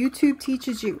 You know, YouTube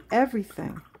teaches you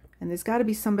everything. And there's got to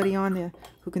be somebody on there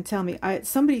who can tell me.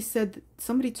 Somebody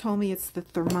told me it's the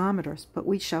thermometers, but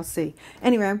we shall see.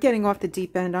 Anyway, I'm getting off the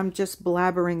deep end. I'm just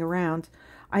blabbering around.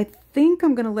 I think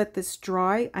I'm going to let this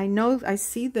dry. I know I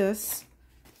see this.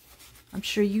 I'm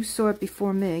sure you saw it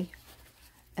before me.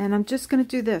 And I'm just going to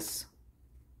do this.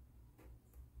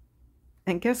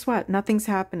 And guess what? Nothing's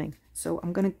happening. So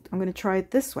I'm going to try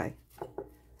it this way.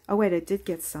 Oh wait, I did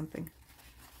get something.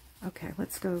 Okay,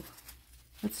 let's go.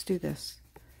 Let's do this.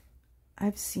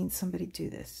 I've seen somebody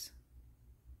do this,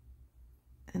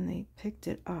 and they picked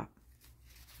it up.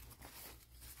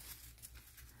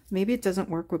 Maybe it doesn't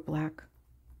work with black,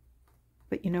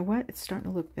 but you know what? It's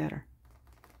starting to look better.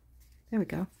 There we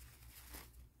go.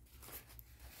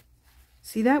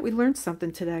 See that? We learned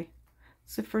something today.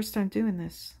 It's the first time doing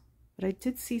this, but I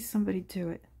did see somebody do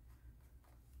it.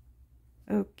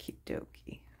 Okie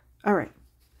dokie. All right.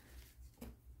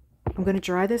 I'm going to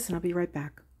dry this, and I'll be right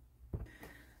back.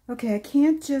 Okay, I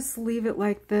can't just leave it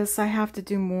like this. I have to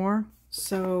do more.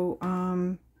 So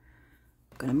I'm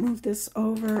going to move this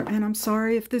over. And I'm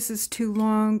sorry if this is too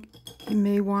long. You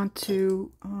may want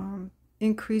to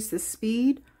increase the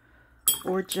speed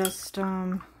or just,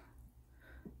 you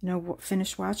know,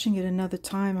 finish watching it another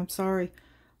time. I'm sorry.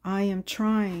 I am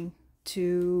trying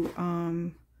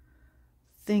to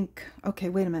think. Okay,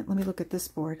 wait a minute. Let me look at this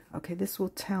board. Okay, this will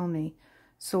tell me.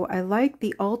 So I like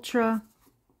the ultramarine,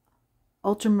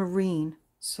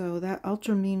 so that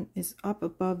ultramarine is up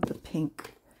above the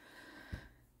pink.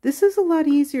 This is a lot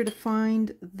easier to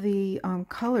find the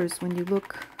colors when you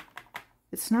look.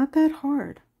 It's not that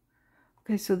hard.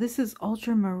 Okay, so this is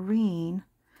ultramarine,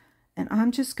 and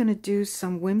I'm just going to do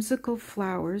some whimsical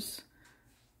flowers,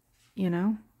 you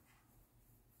know.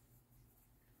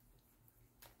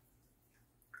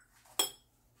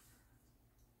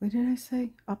 What did I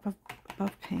say? Up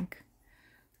above pink.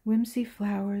 Whimsy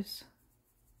flowers.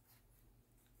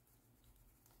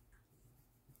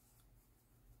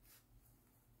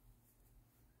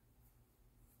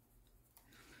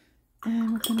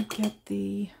 And we're going to get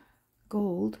the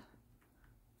gold.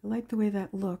 I like the way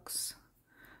that looks.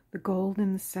 The gold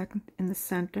in the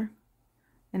center.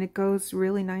 And it goes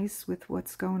really nice with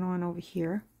what's going on over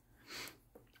here.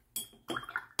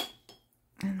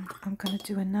 And I'm going to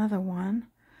do another one.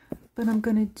 But I'm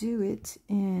going to do it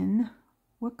in...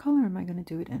 What color am I going to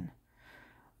do it in?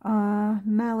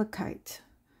 Malachite.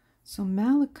 So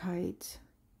malachite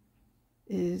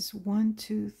is 1,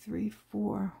 2, 3,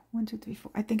 4. 1, 2, 3,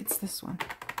 4. I think it's this one.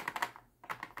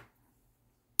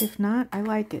 If not, I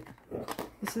like it.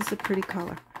 This is a pretty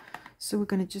color. So we're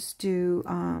going to just do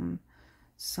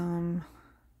some,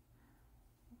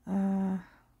 go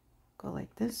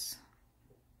like this.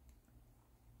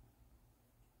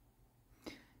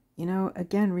 You know,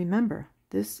 again, remember,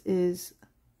 this is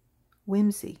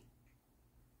whimsy.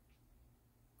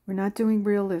 We're not doing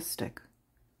realistic.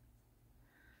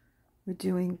 We're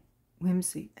doing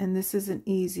whimsy. And this is an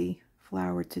easy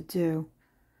flower to do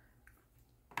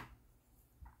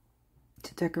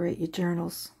to decorate your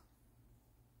journals.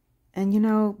 And you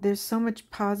know, there's so much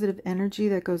positive energy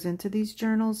that goes into these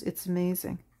journals. It's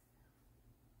amazing.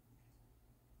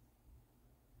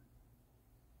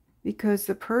 Because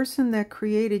the person that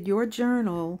created your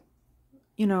journal,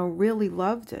 you know, really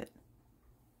loved it.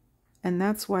 And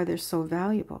that's why they're so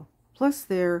valuable. Plus,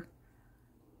 they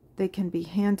can be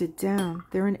handed down.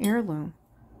 They're an heirloom.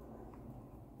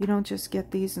 You don't just get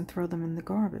these and throw them in the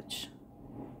garbage.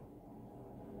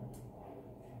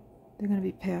 They're going to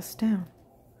be passed down.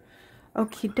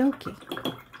 Okie dokie.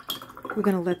 We're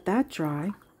going to let that dry.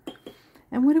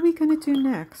 And what are we going to do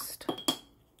next?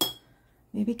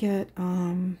 Maybe get,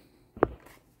 let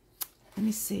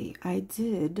me see. I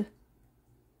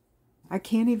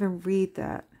can't even read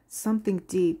that. Something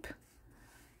deep.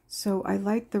 So I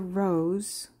like the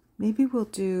rose. Maybe we'll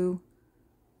do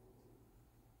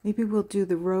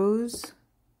the rose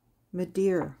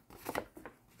Madeira. I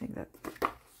think that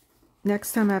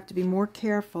next time I have to be more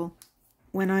careful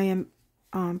when I am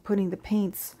putting the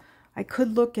paints. I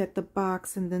could look at the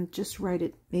box and then just write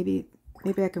it. Maybe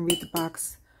I can read the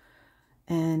box,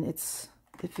 and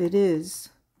if it is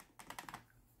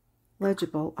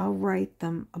legible, I'll write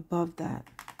them above that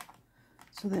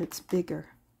so that it's bigger.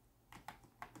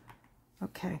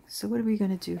 Okay, so what are we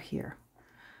going to do here?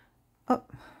 Oh,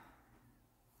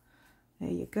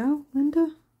 there you go,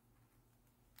 Linda.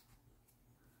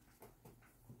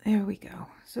 There we go.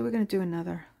 So we're going to do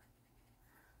another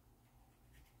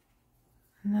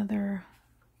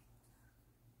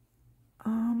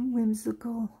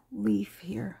whimsical leaf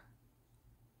here.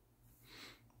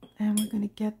 And we're going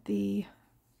to get the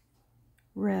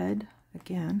red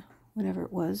again, whatever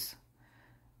it was.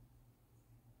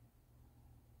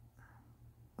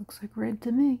 Looks like red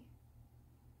to me.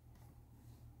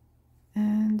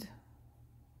 And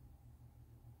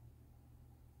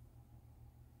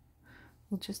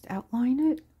we'll just outline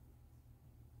it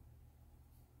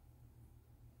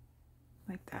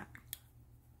like that.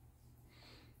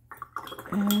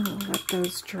 And we'll let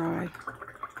those dry.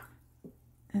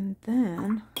 And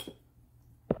then,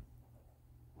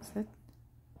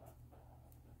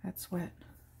 that's wet.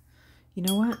 You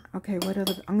know what? Okay, what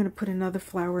other, I'm going to put another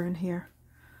flower in here.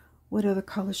 What other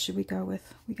colors should we go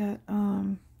with? We got,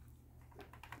 I'm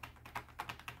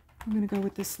going to go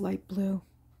with this light blue.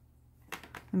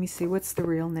 Let me see, what's the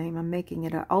real name? I'm making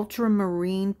it an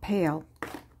ultramarine pale.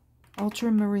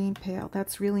 Ultramarine pale.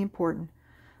 That's really important,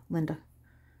 Linda.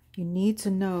 You need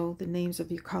to know the names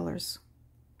of your colors.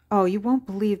 Oh, you won't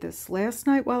believe this. Last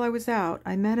night while I was out,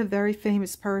 I met a very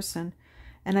famous person,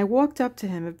 and I walked up to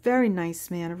him, a very nice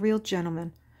man, a real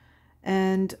gentleman.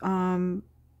 And I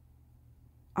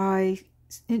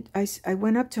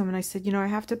went up to him and I said, you know, I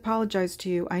have to apologize to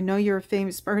you. I know you're a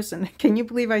famous person. Can you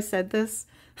believe I said this?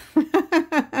 But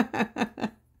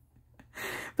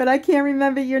I can't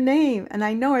remember your name, and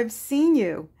I know I've seen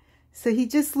you. So he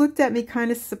just looked at me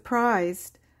kind of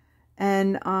surprised,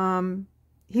 and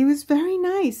he was very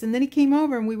nice. And then he came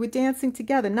over and we were dancing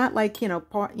together, not like,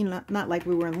 not like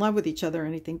we were in love with each other or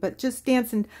anything, but just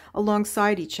dancing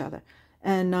alongside each other.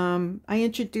 And I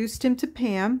introduced him to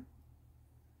Pam.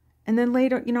 And then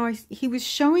later, he was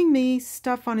showing me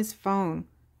stuff on his phone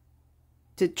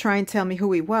to try and tell me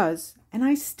who he was. And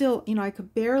I still, I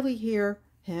could barely hear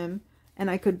him, and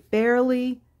I could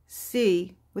barely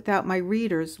see without my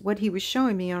readers what he was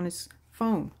showing me on his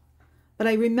phone. But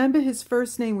I remember his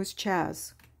first name was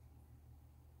Chaz.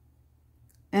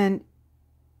 And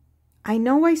I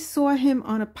know I saw him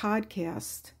on a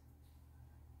podcast.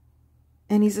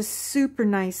 And he's a super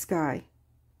nice guy.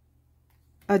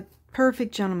 A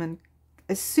perfect gentleman.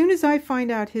 As soon as I find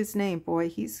out his name,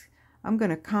 boy, I'm going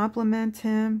to compliment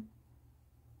him.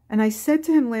 And I said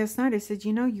to him last night, I said,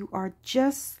 you are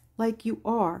just like you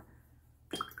are.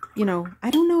 I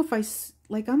don't know if I'm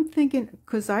thinking,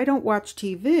 because I don't watch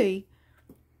TV,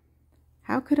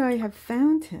 how could I have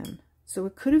found him? So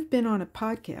it could have been on a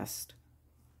podcast.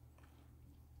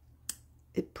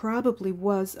 It probably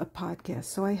was a podcast.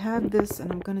 So I have this,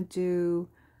 and I'm going to do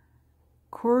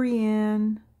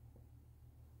Corian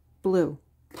Blue.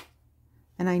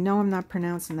 And I know I'm not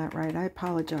pronouncing that right. I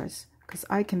apologize, because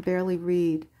I can barely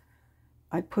read.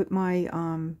 I put my,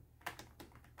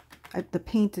 the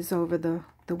paint is over the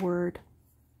word.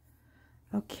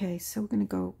 Okay, so we're going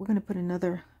to put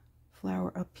another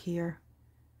flower up here.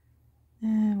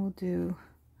 And we'll do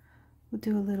a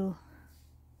little,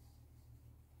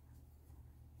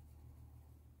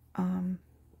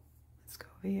 let's go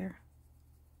over here.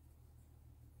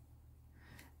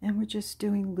 And we're just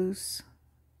doing loose,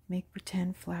 make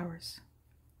pretend flowers.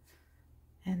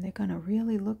 And they're going to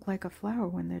really look like a flower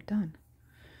when they're done.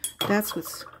 That's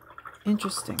what's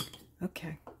interesting.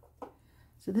 Okay.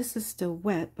 So this is still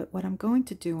wet, but what I'm going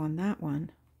to do on that one,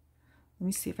 let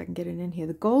me see if I can get it in here.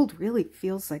 The gold really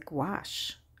feels like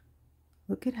wash.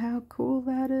 Look at how cool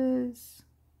that is.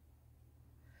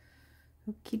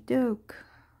 Okie doke.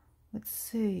 Let's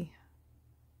see.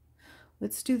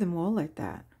 Let's do them all like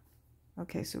that.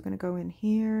 Okay, so we're going to go in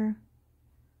here.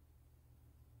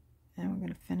 And we're going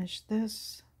to finish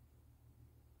this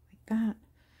like that.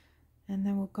 And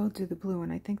then we'll go do the blue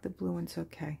one. I think the blue one's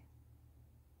okay.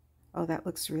 Oh, that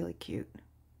looks really cute.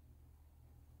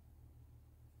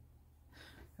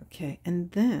 Okay,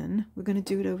 and then we're going to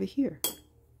do it over here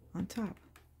on top.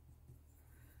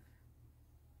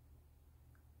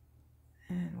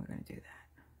 And we're going to do that.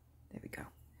 There we go.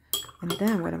 And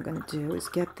then what I'm going to do is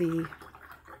get the,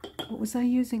 what was I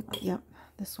using? Oh, yep,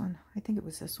 this one. I think it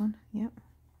was this one. Yep.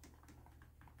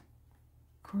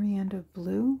 Coriander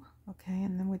blue. Okay,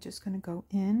 and then we're just going to go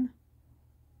in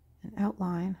and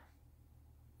outline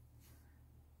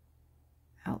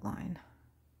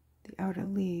the outer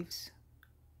leaves.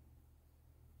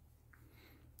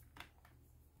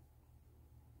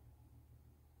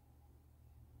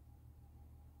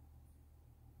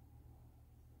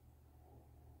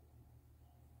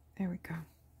 There we go.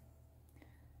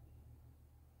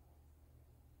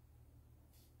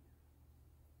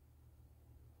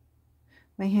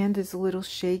 My hand is a little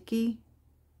shaky.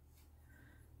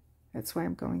 That's why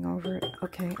I'm going over it.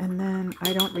 Okay, and then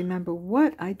I don't remember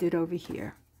what I did over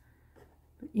here.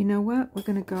 But you know what? We're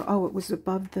going to go, oh, it was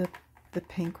above the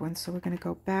pink one. So we're going to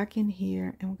go back in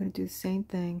here, and we're going to do the same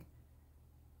thing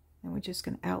And we're just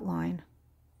going to outline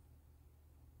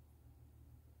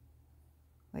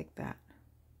like that.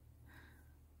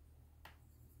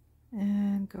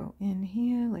 And go in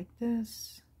here like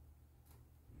this.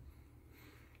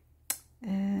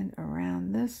 And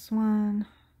around this one.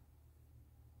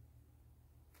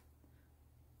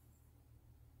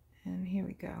 And here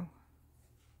we go.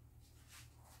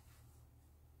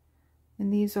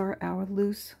 And these are our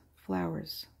loose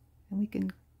flowers. And we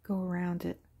can go around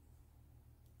it.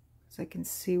 So I can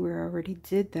see where I already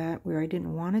did that, where I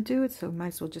didn't want to do it, so I might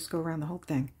as well just go around the whole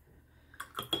thing.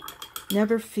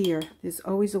 Never fear, there's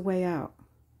always a way out.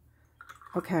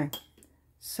 Okay,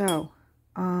 so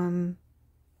I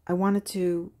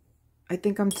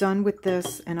think I'm done with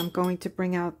this, and I'm going to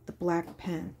bring out the black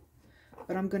pen.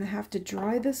 But I'm going to have to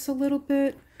dry this a little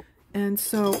bit, and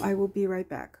so I will be right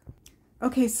back.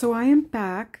 Okay, so I am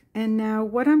back, and now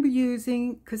what I'm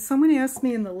using, because someone asked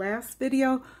me in the last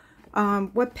video,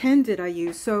 what pen did I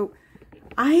use? So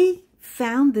I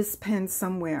found this pen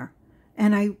somewhere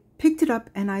and I picked it up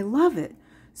and I love it.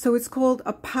 So it's called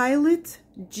a Pilot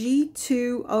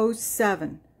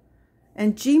G207,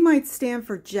 and G might stand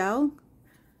for gel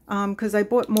because I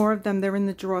bought more of them. They're in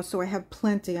the drawer, so I have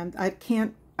plenty.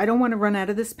 I don't want to run out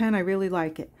of this pen. I really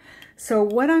like it. So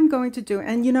what I'm going to do,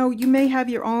 and you know, you may have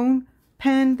your own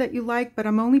pen that you like, but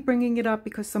I'm only bringing it up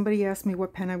because somebody asked me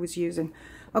what pen I was using.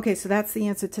 Okay, so that's the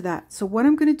answer to that. So what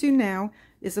I'm going to do now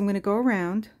is I'm going to go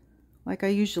around like I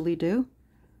usually do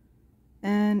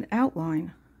and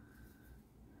outline.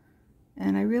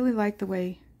 And I really like the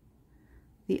way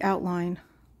the outline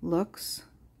looks.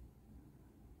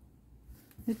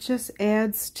 It just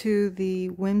adds to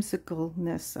the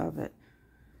whimsicalness of it.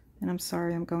 And I'm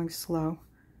sorry, I'm going slow.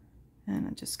 And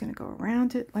I'm just going to go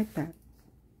around it like that.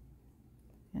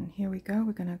 And here we go.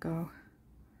 We're going to go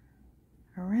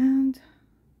around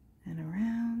and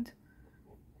around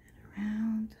and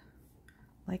around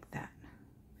like that.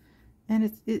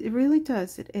 And it really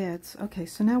does. It adds. Okay,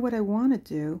 so now what I want to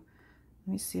do,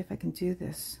 let me see if I can do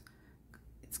this.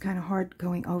 It's kind of hard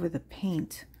going over the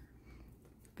paint,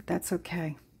 but that's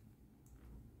okay.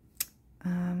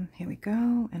 Here we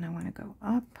go, and I want to go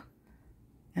up,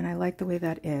 and I like the way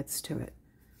that adds to it.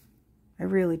 I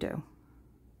really do.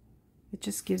 It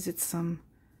just gives it some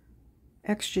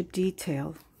extra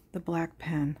detail, the black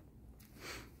pen.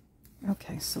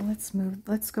 Okay, so let's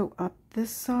go up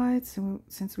this side,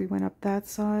 since we went up that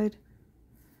side,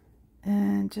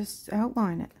 and just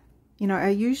outline it. You know, I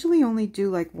usually only do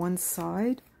like one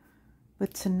side,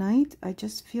 but tonight I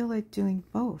just feel like doing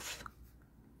both.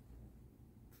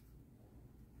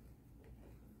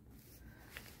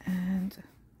 And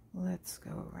let's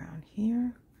go around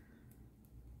here.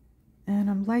 And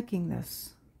I'm liking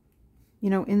this. You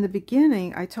know, in the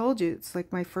beginning, I told you, it's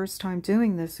like my first time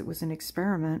doing this. It was an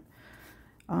experiment.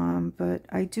 But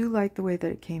I do like the way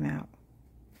that it came out.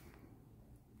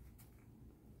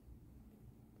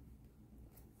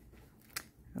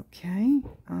 Okay,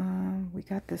 we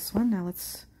got this one. Now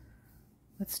let's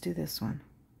do this one.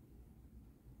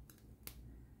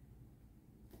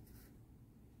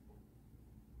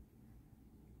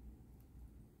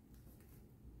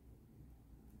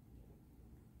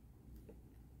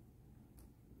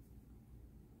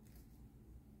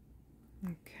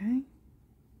 Okay.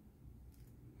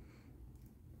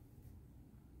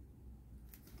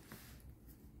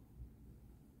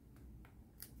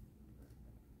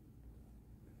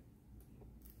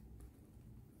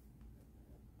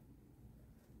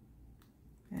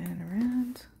 And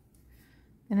around.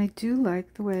 And I do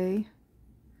like the way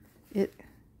it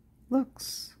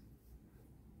looks.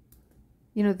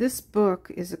 You know, this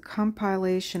book is a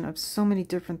compilation of so many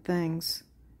different things.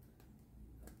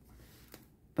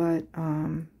 But,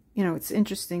 you know, it's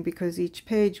interesting because each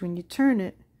page, when you turn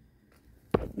it,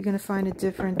 you're going to find a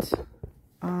different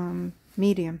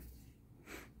medium.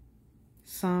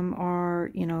 Some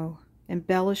are, you know,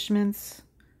 embellishments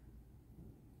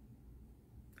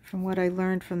from what I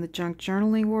learned from the junk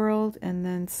journaling world, and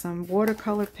then some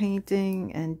watercolor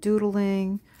painting and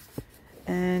doodling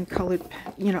and colored,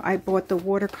 you know, I bought the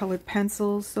watercolored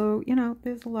pencils, so, you know,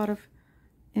 there's a lot of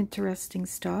interesting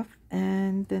stuff.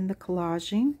 And then the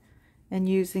collaging and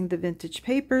using the vintage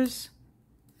papers,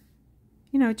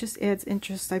 you know, it just adds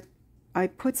interest. I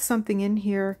put something in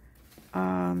here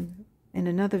in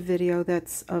another video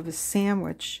that's of a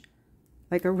sandwich,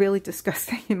 like a really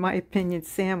disgusting, in my opinion,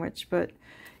 sandwich, but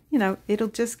you know, it'll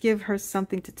just give her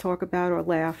something to talk about or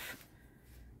laugh,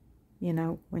 you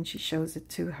know, when she shows it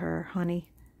to her honey.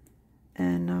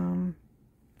 And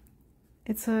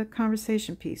it's a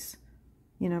conversation piece.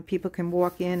 You know, people can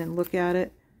walk in and look at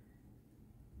it.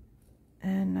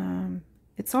 And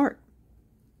it's art.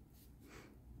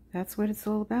 That's what it's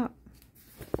all about.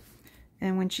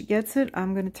 And when she gets it,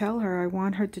 I'm going to tell her I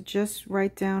want her to just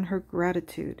write down her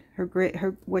gratitude,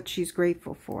 her what she's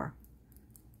grateful for.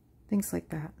 Things like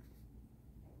that.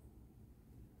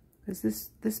 Because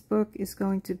this book is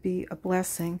going to be a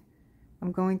blessing.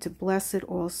 I'm going to bless it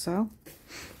also.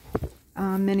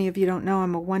 Many of you don't know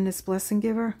I'm a oneness blessing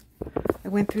giver. I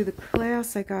went through the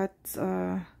class. I got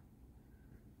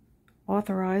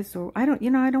authorized, or I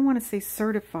don't want to say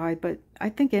certified, but I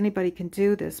think anybody can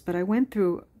do this. But I went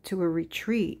through to a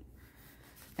retreat,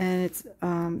 and it's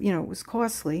it was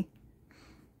costly,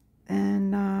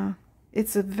 and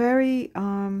it's a very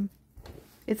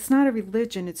it's not a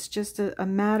religion. It's just a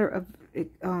matter of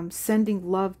sending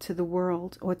love to the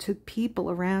world or to people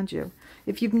around you.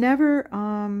 If you've never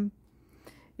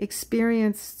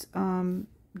experienced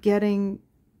being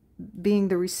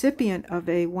the recipient of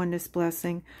a oneness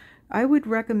blessing, I would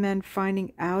recommend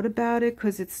finding out about it,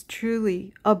 because it's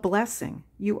truly a blessing.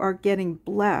 You are getting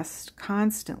blessed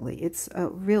constantly. It's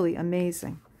really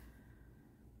amazing.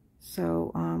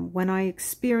 So when I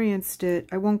experienced it,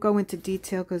 I won't go into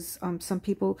detail because some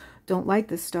people don't like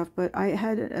this stuff, but I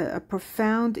had a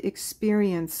profound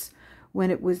experience when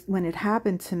it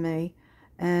happened to me,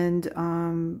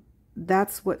 and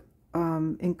that's what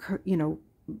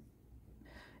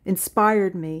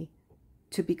inspired me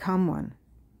to become one.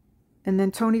 And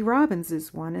then Tony Robbins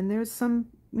is one, and there's some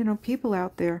people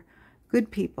out there,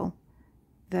 good people,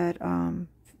 that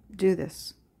do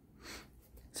this.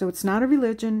 So it's not a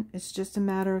religion. It's just a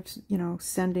matter of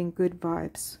sending good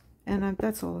vibes, and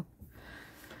that's all.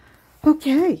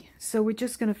 Okay, so we're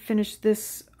just going to finish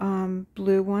this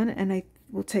blue one, and I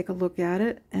will take a look at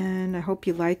it, and I hope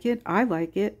you like it. I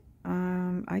like it.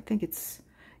 I think it's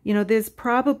there's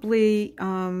probably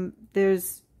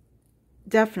there's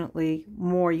definitely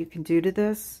more you can do to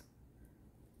this,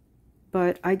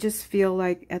 but I just feel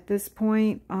like at this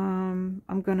point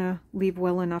I'm gonna leave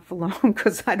well enough alone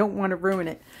because I don't want to ruin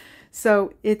it.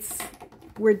 So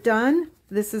we're done.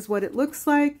 This is what it looks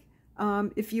like.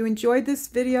 If you enjoyed this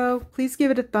video, please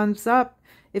give it a thumbs up.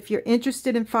 If you're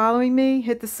interested in following me,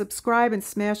 hit the subscribe and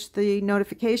smash the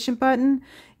notification button.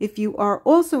 If you are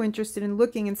also interested in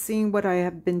looking and seeing what I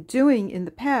have been doing in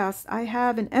the past, I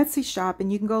have an Etsy shop,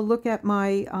 and you can go look at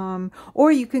my,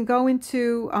 or you can go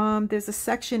into, there's a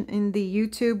section in the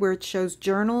YouTube where it shows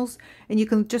journals, and you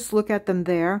can just look at them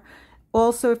there.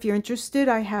 Also, if you're interested,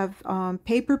 I have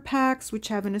paper packs, which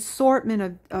have an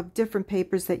assortment of different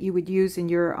papers that you would use in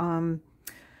your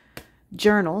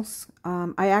journals.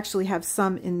 I actually have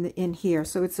some in here,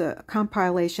 so it's a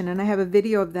compilation, and I have a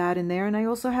video of that in there, and I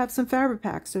also have some fabric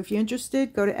packs. So if you're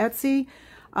interested, go to Etsy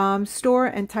store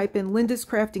and type in Linda's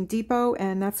Crafting Depot,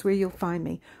 and that's where you'll find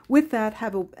me. With that,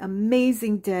 have an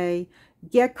amazing day.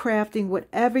 Get crafting,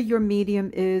 whatever your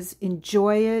medium is.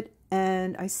 Enjoy it,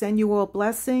 and I send you all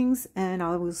blessings, and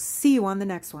I will see you on the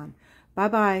next one.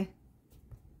 Bye-bye.